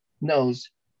everyone knows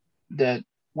that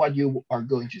what you are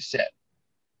going to say.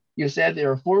 You said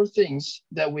there are 4 things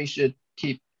that we should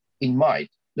keep in mind.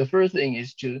 The first thing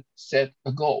is to set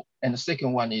a goal, and the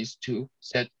second one is to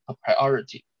set a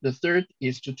priority. The third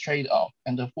is to trade off,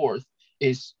 and the fourth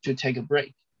is to take a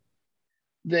break.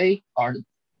 They are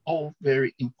all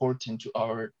very important to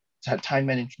our time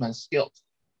management skills.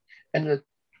 And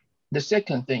the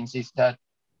second thing is that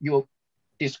you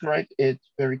describe it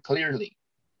very clearly.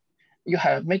 You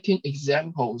have making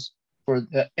examples for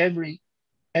every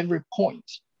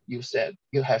point you said,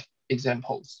 you have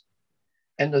examples.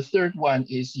 And the third one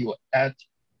is you add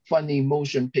funny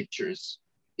motion pictures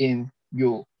in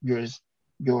your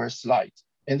slide.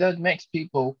 And that makes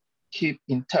people keep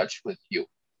in touch with you.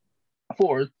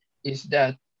 Fourth is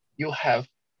that you have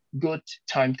good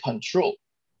time control.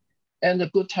 And the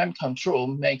good time control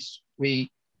makes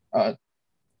we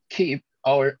keep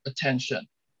our attention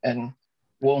and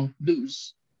won't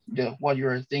lose what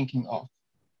you're thinking of.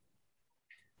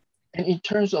 And in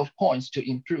terms of points to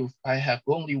improve, I have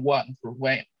only one for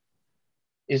Wayne,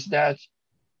 is that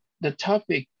the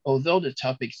topic, although the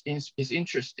topic is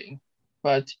interesting,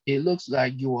 but it looks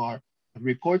like you are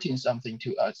reporting something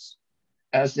to us.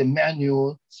 As a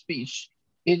manual speech,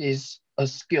 it is a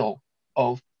skill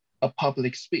of a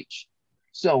public speech.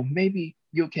 So maybe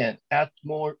you can add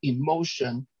more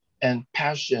emotion and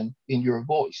passion in your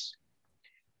voice.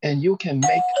 And you can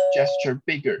make gesture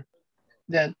bigger.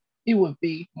 Then it would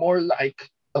be more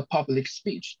like a public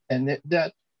speech, and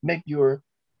that make your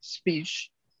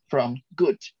speech from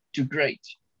good to great.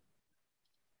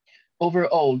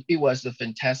 Overall, it was a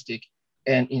fantastic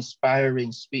and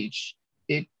inspiring speech.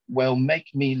 It will make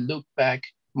me look back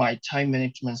my time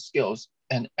management skills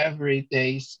and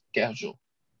everyday schedule.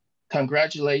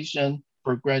 Congratulations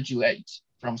for graduate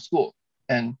from school,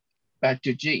 and back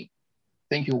to G.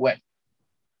 Thank you, Wayne.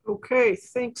 Okay,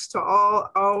 thanks to all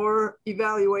our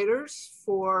evaluators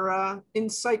for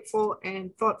insightful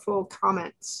and thoughtful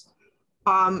comments.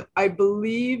 I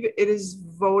believe it is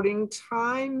voting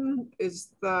time. Is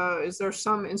there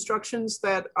some instructions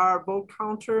that our vote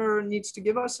counter needs to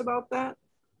give us about that?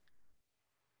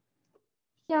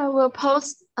 Yeah, we'll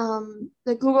post the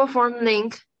Google form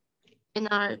link in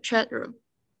our chat room.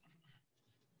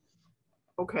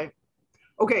 Okay.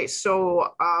 Okay,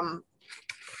 so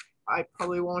I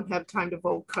probably won't have time to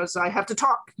vote because I have to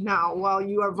talk now while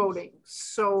you are voting.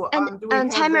 So do we have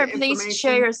timer, the please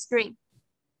share your screen.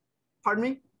 Pardon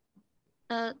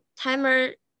me? Timer.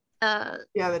 Yeah,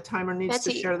 the timer needs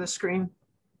Betty. to share the screen.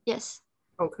 Yes.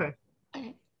 Okay.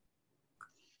 Okay.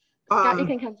 Scott, you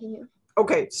can continue.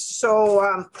 Okay,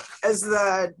 so as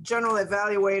the general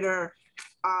evaluator,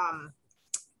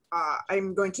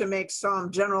 I'm going to make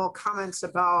some general comments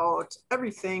about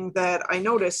everything that I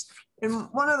noticed. And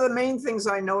one of the main things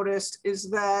I noticed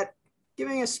is that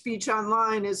giving a speech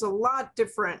online is a lot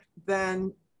different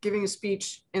than giving a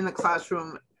speech in the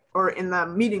classroom, or in the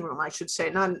meeting room, I should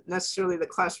say, not necessarily the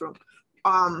classroom.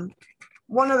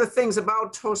 One of the things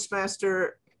about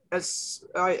Toastmaster, as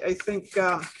I think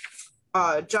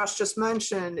Josh just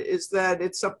mentioned, is that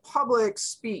it's a public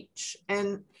speech,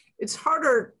 and it's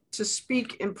harder to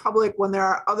speak in public when there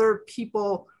are other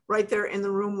people right there in the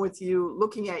room with you,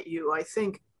 looking at you. I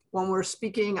think when we're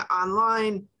speaking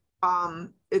online,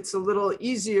 it's a little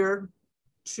easier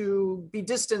to be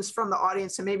distanced from the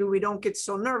audience, and maybe we don't get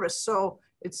so nervous. So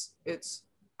it's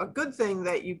a good thing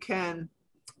that you can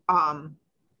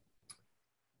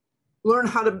learn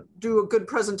how to do a good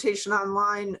presentation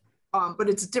online, but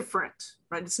it's different,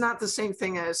 right? It's not the same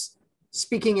thing as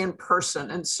speaking in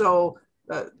person. And so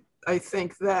I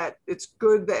think that it's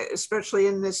good that, especially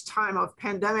in this time of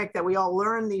pandemic, that we all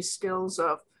learn these skills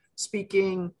of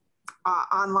speaking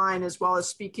online as well as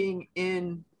speaking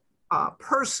in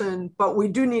person. But we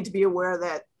do need to be aware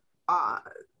that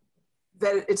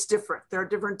that it's different. There are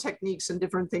different techniques and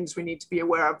different things we need to be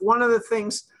aware of. One of the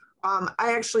things, I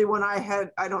actually,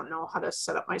 I don't know how to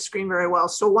set up my screen very well.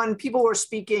 So when people were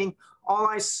speaking, all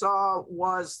I saw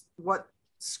was what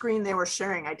screen they were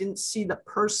sharing. I didn't see the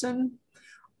person.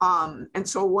 And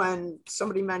so when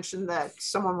somebody mentioned that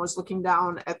someone was looking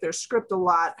down at their script a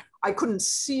lot, I couldn't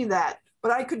see that,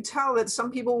 but I could tell that some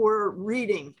people were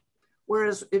reading.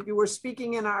 Whereas if you were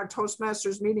speaking in our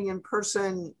Toastmasters meeting in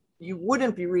person, you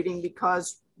wouldn't be reading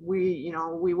because we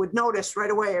would notice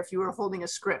right away if you were holding a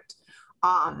script.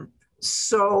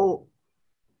 So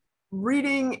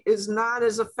reading is not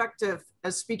as effective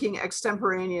as speaking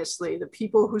extemporaneously. The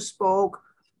people who spoke,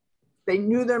 they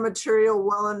knew their material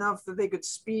well enough that they could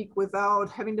speak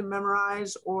without having to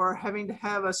memorize or having to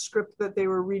have a script that they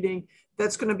were reading.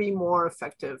 That's going to be more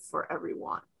effective for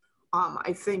everyone.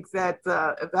 I think that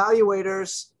the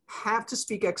evaluators have to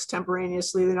speak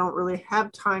extemporaneously. They don't really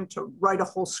have time to write a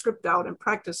whole script out and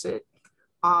practice it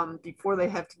before they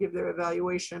have to give their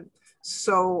evaluation.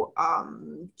 So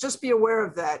just be aware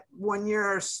of that. When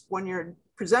you're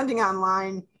presenting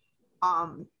online,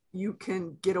 you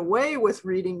can get away with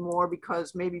reading more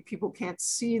because maybe people can't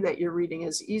see that you're reading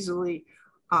as easily,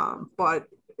 but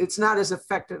it's not as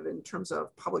effective in terms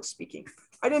of public speaking.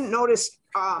 I didn't notice,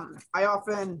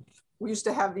 we used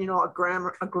to have,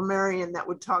 a grammarian that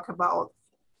would talk about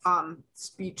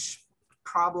speech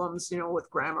problems, with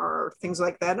grammar or things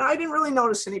like that. And I didn't really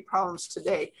notice any problems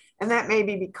today. And that may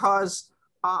be because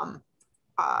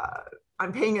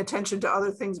I'm paying attention to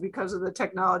other things because of the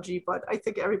technology, but I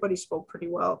think everybody spoke pretty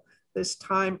well this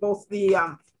time. Both the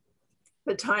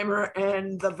timer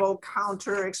and the vote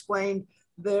counter explained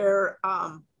their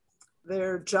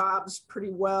jobs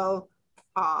pretty well.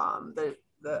 The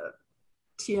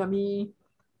TME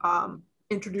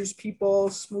introduced people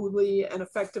smoothly and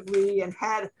effectively and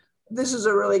this is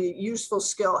a really useful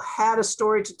skill, had a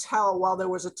story to tell while there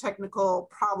was a technical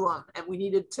problem and we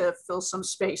needed to fill some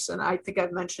space. And I think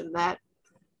I've mentioned that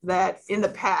in the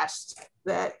past,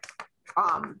 that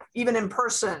even in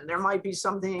person, there might be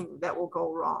something that will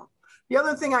go wrong. The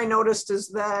other thing I noticed is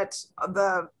that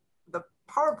the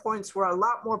PowerPoints were a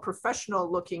lot more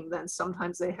professional looking than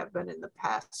sometimes they have been in the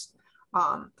past.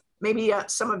 Maybe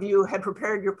some of you had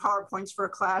prepared your PowerPoints for a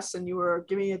class and you were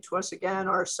giving it to us again,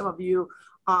 or some of you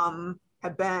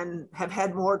have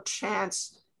had more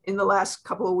chance in the last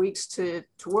couple of weeks to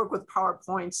work with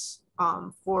PowerPoints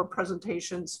for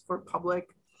presentations for public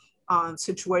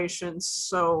situations.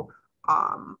 So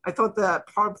I thought the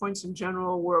PowerPoints in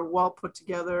general were well put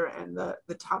together and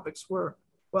the topics were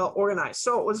well organized.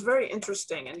 So it was very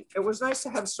interesting and it was nice to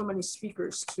have so many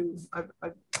speakers too.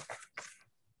 I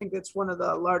think that's one of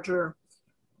the larger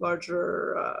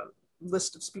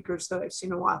list of speakers that I've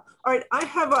seen in a while. All right, I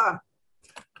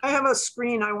have a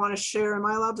screen I want to share. Am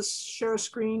I allowed to share a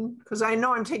screen? Because I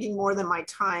know I'm taking more than my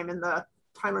time and the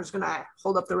timer's gonna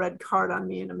hold up the red card on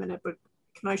me in a minute, but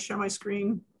can I share my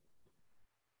screen?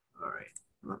 All right,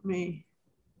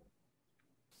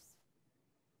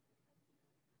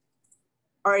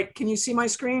 all right, can you see my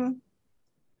screen?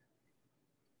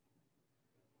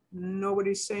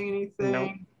 Nobody's saying anything?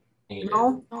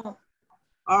 No? No?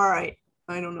 All right,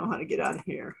 I don't know how to get out of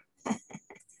here.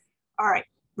 All right,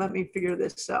 let me figure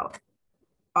this out.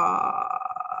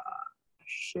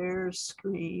 Share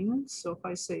screen. So if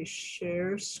I say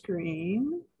share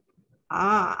screen,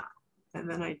 and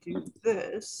then I do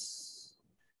this.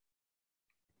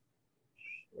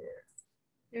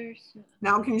 Share.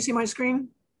 Now can you see my screen?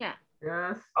 Yeah.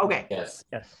 Yes. Okay. Yes.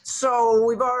 Yes. So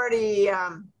we've already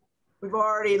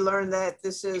learned that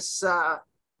this is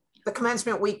the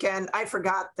commencement weekend. I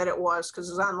forgot that it was because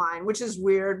it was online, which is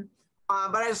weird.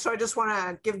 But I just want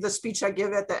to give the speech I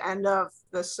give at the end of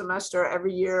the semester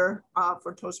every year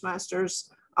for Toastmasters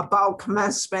about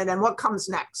commencement and what comes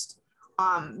next.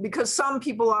 Because some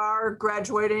people are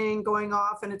graduating, going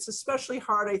off, and it's especially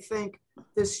hard, I think,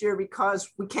 this year because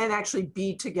we can't actually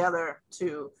be together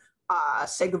to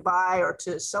say goodbye or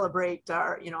to celebrate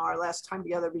our last time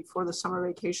together before the summer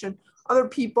vacation. Other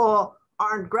people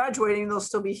aren't graduating, they'll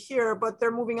still be here, but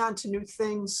they're moving on to new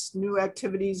things, new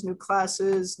activities, new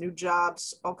classes, new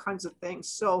jobs, all kinds of things.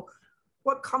 So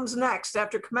what comes next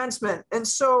after commencement? And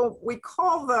so we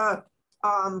call the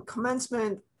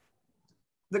commencement,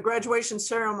 the graduation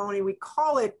ceremony, we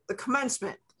call it the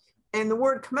commencement. And the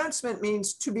word commencement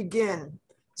means to begin.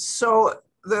 So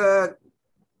the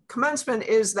commencement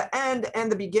is the end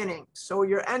and the beginning. So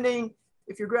you're ending,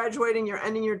 if you're graduating, you're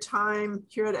ending your time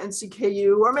here at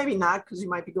NCKU, or maybe not, because you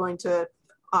might be going to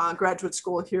graduate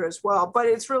school here as well. But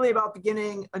it's really about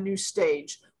beginning a new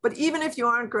stage. But even if you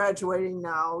aren't graduating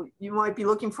now, you might be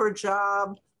looking for a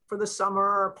job, for the summer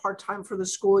or part-time for the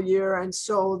school year. And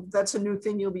so that's a new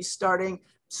thing you'll be starting.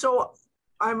 So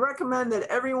I recommend that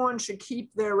everyone should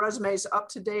keep their resumes up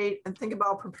to date and think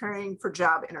about preparing for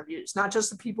job interviews, not just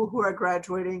the people who are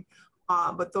graduating,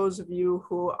 but those of you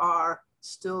who are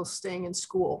still staying in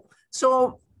school.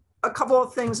 So a couple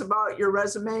of things about your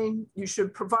resume. You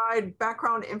should provide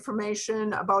background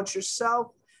information about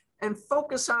yourself and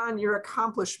focus on your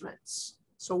accomplishments.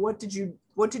 So what did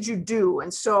you do?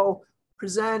 And so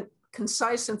present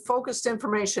concise and focused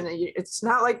information. It's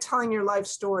not like telling your life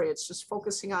story. It's just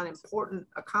focusing on important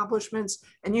accomplishments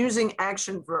and using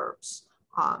action verbs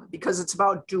because it's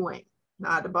about doing,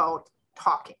 not about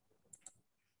talking.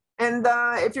 And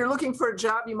if you're looking for a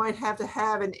job, you might have to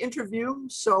have an interview.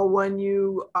 So when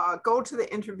you go to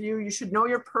the interview, you should know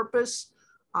your purpose.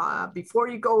 Before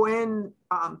you go in,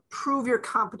 prove your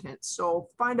competence. So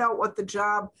find out what the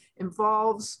job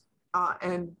involves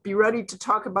and be ready to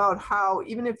talk about how,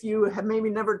 even if you have maybe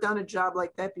never done a job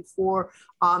like that before,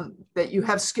 that you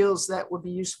have skills that would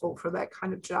be useful for that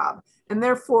kind of job. And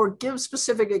therefore give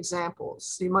specific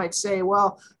examples. You might say,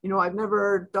 well, I've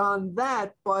never done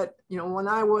that, but when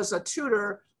I was a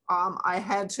tutor, I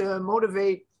had to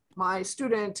motivate my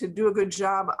student to do a good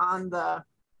job on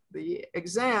the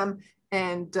exam.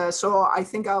 And so I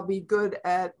think I'll be good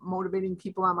at motivating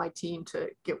people on my team to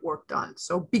get work done.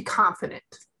 So be confident.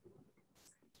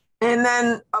 And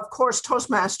then, of course,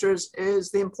 Toastmasters is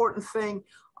the important thing.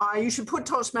 You should put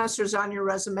Toastmasters on your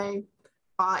resume.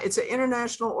 It's an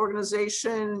international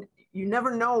organization. You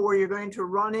never know where you're going to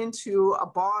run into a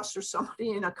boss or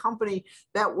somebody in a company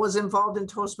that was involved in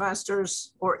Toastmasters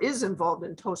or is involved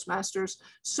in Toastmasters.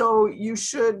 So you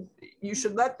should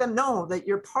let them know that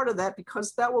you're part of that,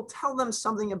 because that will tell them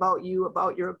something about you,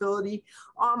 about your ability.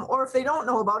 Or if they don't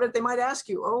know about it, they might ask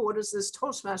you, oh, what is this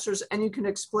Toastmasters? And you can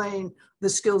explain the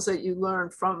skills that you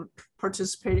learned from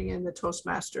participating in the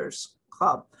Toastmasters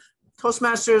Club.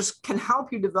 Toastmasters can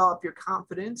help you develop your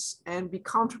confidence and be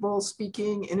comfortable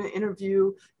speaking in an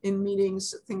interview, in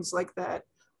meetings, things like that.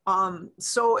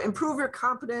 So improve your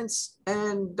confidence,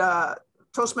 and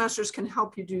Toastmasters can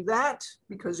help you do that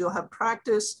because you'll have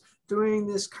practice doing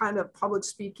this kind of public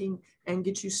speaking and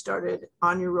get you started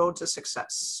on your road to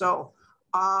success. So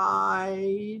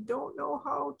I don't know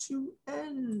how to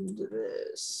end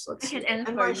this. Let's see.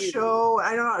 End my show.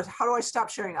 I don't know. How do I stop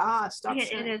sharing? Stop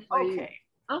sharing. Okay.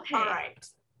 Okay. All right.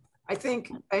 I think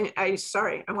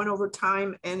sorry, I went over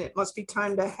time, and it must be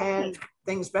time to hand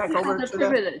things back over to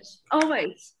privilege.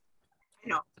 Always.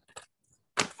 No.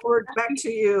 Forward back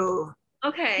to you.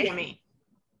 Okay. TME.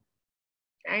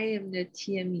 I am the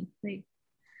TME. Wait.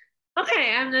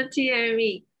 Okay, I'm the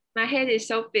TME. My head is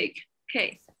so big.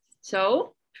 Okay.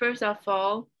 So first of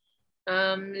all,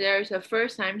 there's a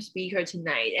first-time speaker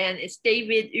tonight, and it's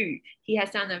David Yu. He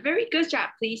has done a very good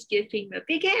job. Please give him a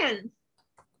big hand.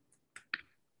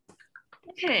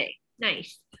 Okay,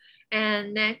 nice.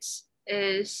 And next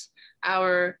is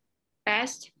our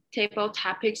best table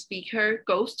topic speaker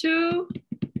goes to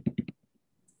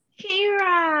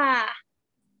Kira.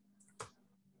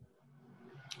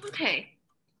 Okay,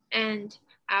 and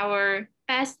our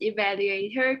best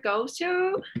evaluator goes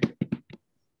to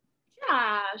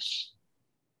Josh.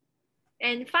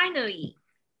 And finally,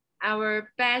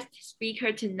 our best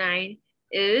speaker tonight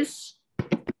is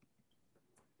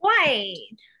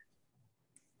Wayne.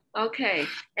 Okay,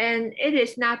 and it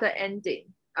is not the ending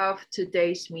of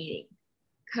today's meeting,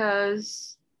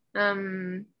 because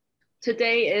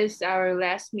today is our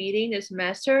last meeting this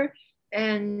semester,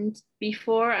 and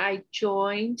before I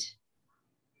joined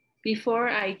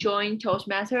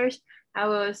Toastmasters, I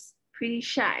was pretty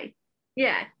shy.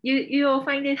 Yeah, you will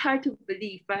find it hard to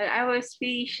believe, but I was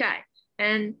pretty shy.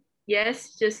 And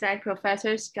yes, just like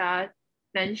Professor Scott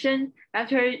mentioned,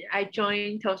 after I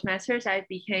joined Toastmasters, I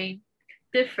became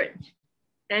different.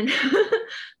 And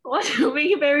was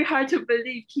really very hard to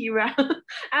believe, Kira.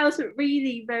 I was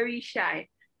really very shy.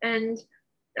 And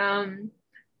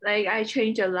like I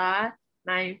changed a lot.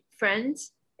 My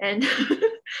friends and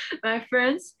my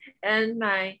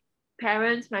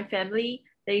parents, my family,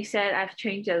 they said I've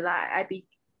changed a lot.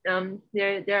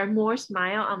 There are more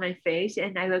smile on my face,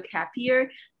 and I look happier.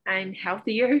 I'm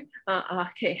healthier.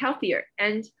 Healthier.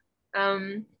 And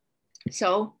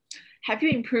so have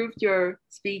you improved your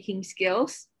speaking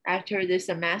skills after this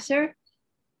semester?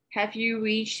 Have you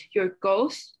reached your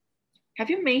goals? Have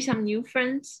you made some new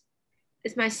friends?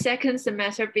 It's my second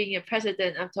semester being a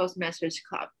president of Toastmasters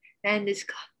Club. And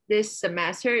this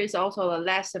semester is also the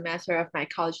last semester of my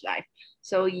college life.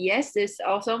 So yes, this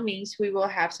also means we will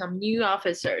have some new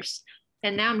officers.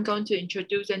 And now I'm going to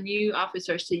introduce the new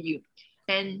officers to you.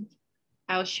 And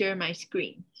I'll share my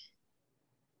screen.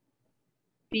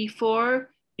 before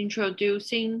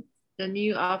introducing the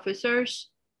new officers,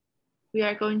 we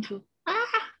are going to,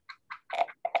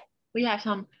 we have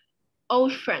some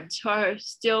old friends who are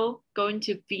still going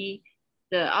to be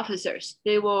the officers.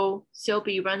 They will still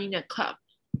be running the club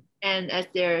and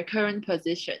at their current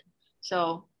position.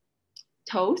 So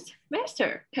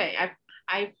Toastmaster. Okay,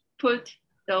 I put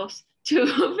those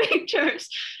two pictures,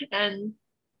 and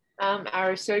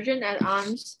our surgeon at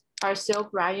arms are still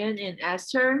Brian and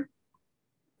Esther.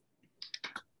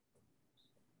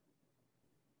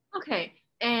 Okay,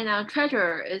 and our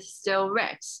treasurer is still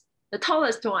Rex, the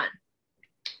tallest one.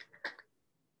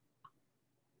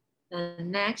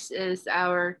 And next is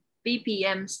our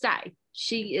BPM Sty.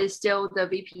 She is still the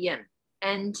BPM,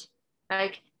 and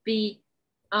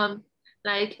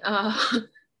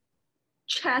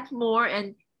chat more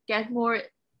and get more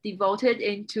devoted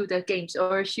into the games,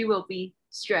 or she will be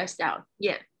stressed out.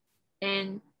 Yeah.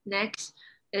 And next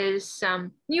is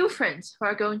some new friends who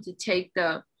are going to take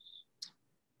the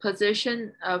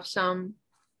position of some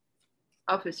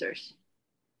officers.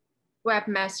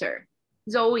 Webmaster,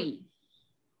 Zoe.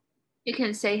 You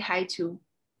can say hi to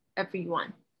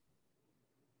everyone.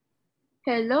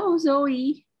 Hello,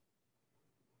 Zoe.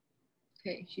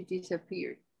 Okay, she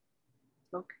disappeared.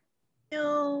 Okay.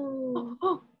 No.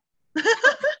 Oh.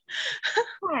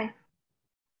 Hi.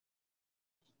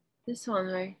 This one,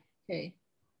 right? Okay.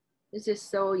 This is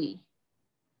Zoe.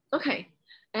 Okay.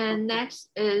 And next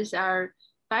is our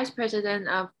Vice President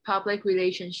of Public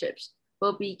Relationships.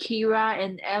 Will be Kira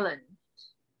and Ellen.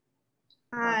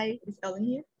 Hi, is Ellen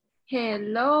here?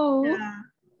 Hello. Yeah.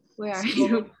 Where are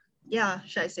you? Yeah,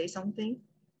 should I say something?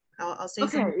 I'll say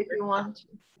okay, something. If you want to.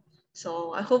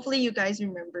 So hopefully you guys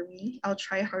remember me. I'll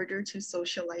try harder to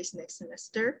socialize next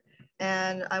semester.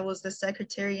 And I was the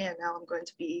secretary, and now I'm going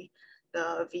to be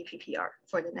the VPPR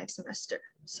for the next semester.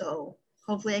 So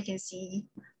hopefully I can see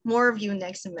more of you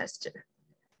next semester.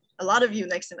 A lot of you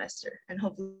next semester, and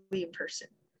hopefully in person.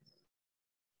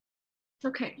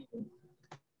 Okay.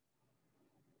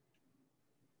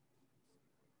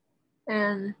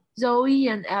 And Zoe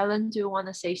and Ellen, do you want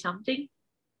to say something?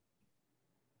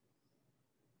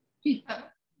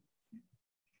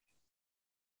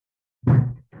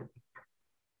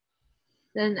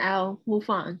 Then I'll move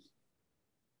on.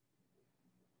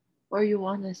 Or you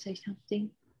want to say something?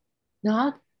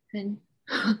 Not? And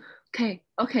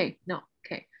okay, no,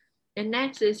 okay. And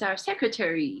next is our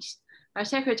secretaries. Our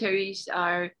secretaries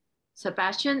are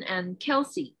Sebastian and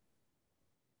Kelsey.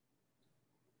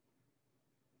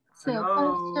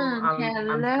 Hello,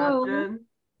 Sebastian,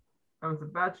 I'm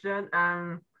Sebastian,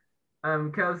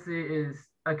 and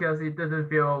Kelsey doesn't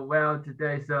feel well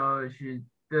today, so she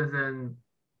doesn't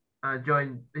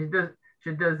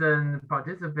she doesn't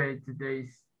participate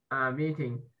today's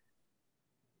meeting.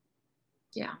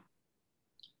 Yeah.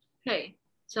 Okay,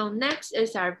 so next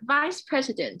is our vice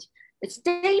president. It's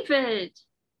David.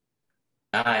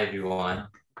 Hi, everyone.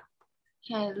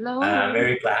 Hello. I'm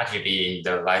very glad to be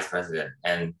the vice president,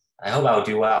 and I hope I'll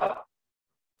do well.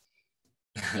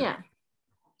 Yeah,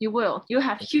 you will. You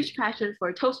have huge passion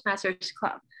for Toastmasters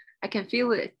Club. I can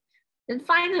feel it. And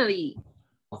finally,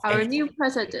 our new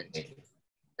president.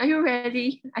 Are you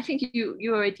ready? I think you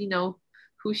already know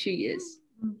who she is.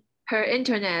 Her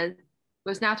internet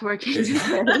was not working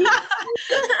today.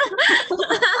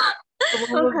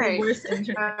 Okay.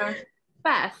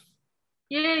 Beth.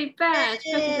 Yay, Beth.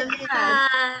 President Beth.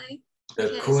 Hi.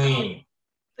 The queen.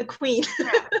 The queen.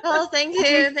 Oh, thank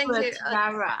you. Thank you.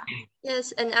 Lara.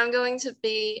 Yes, and I'm going to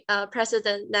be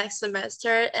president next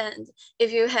semester. And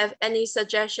if you have any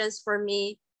suggestions for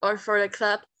me or for the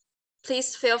club,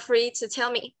 please feel free to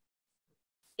tell me.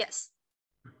 Yes.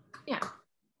 Yeah.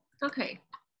 Okay.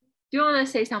 Do you want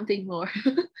to say something more?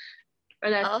 Or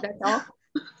that's all?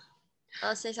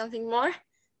 I'll say something more.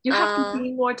 You have to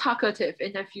be more talkative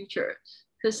in the future,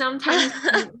 because sometimes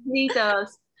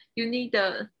you need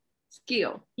the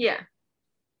skill. Yeah.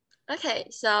 Okay,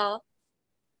 so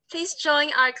please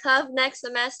join our club next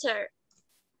semester.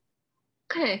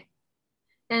 Okay.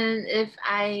 And if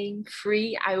I'm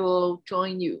free, I will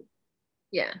join you.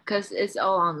 Yeah, because it's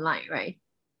all online, right?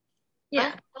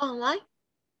 Yeah. Online?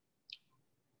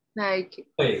 Like,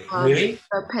 wait, really?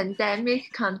 The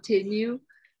pandemic continue.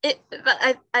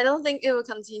 But I don't think it will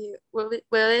continue. Will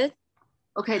it?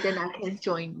 Okay, then I can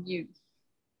join you.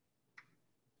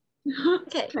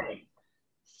 Okay.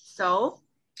 So,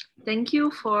 thank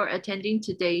you for attending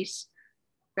today's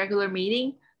regular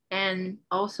meeting, and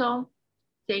also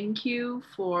thank you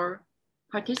for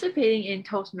participating in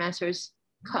Toastmasters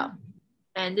Club.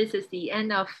 And this is the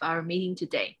end of our meeting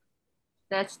today.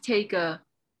 Let's take a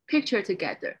picture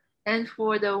together. And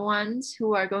for the ones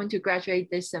who are going to graduate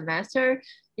this semester,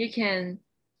 you can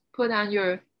put on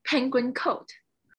your penguin coat.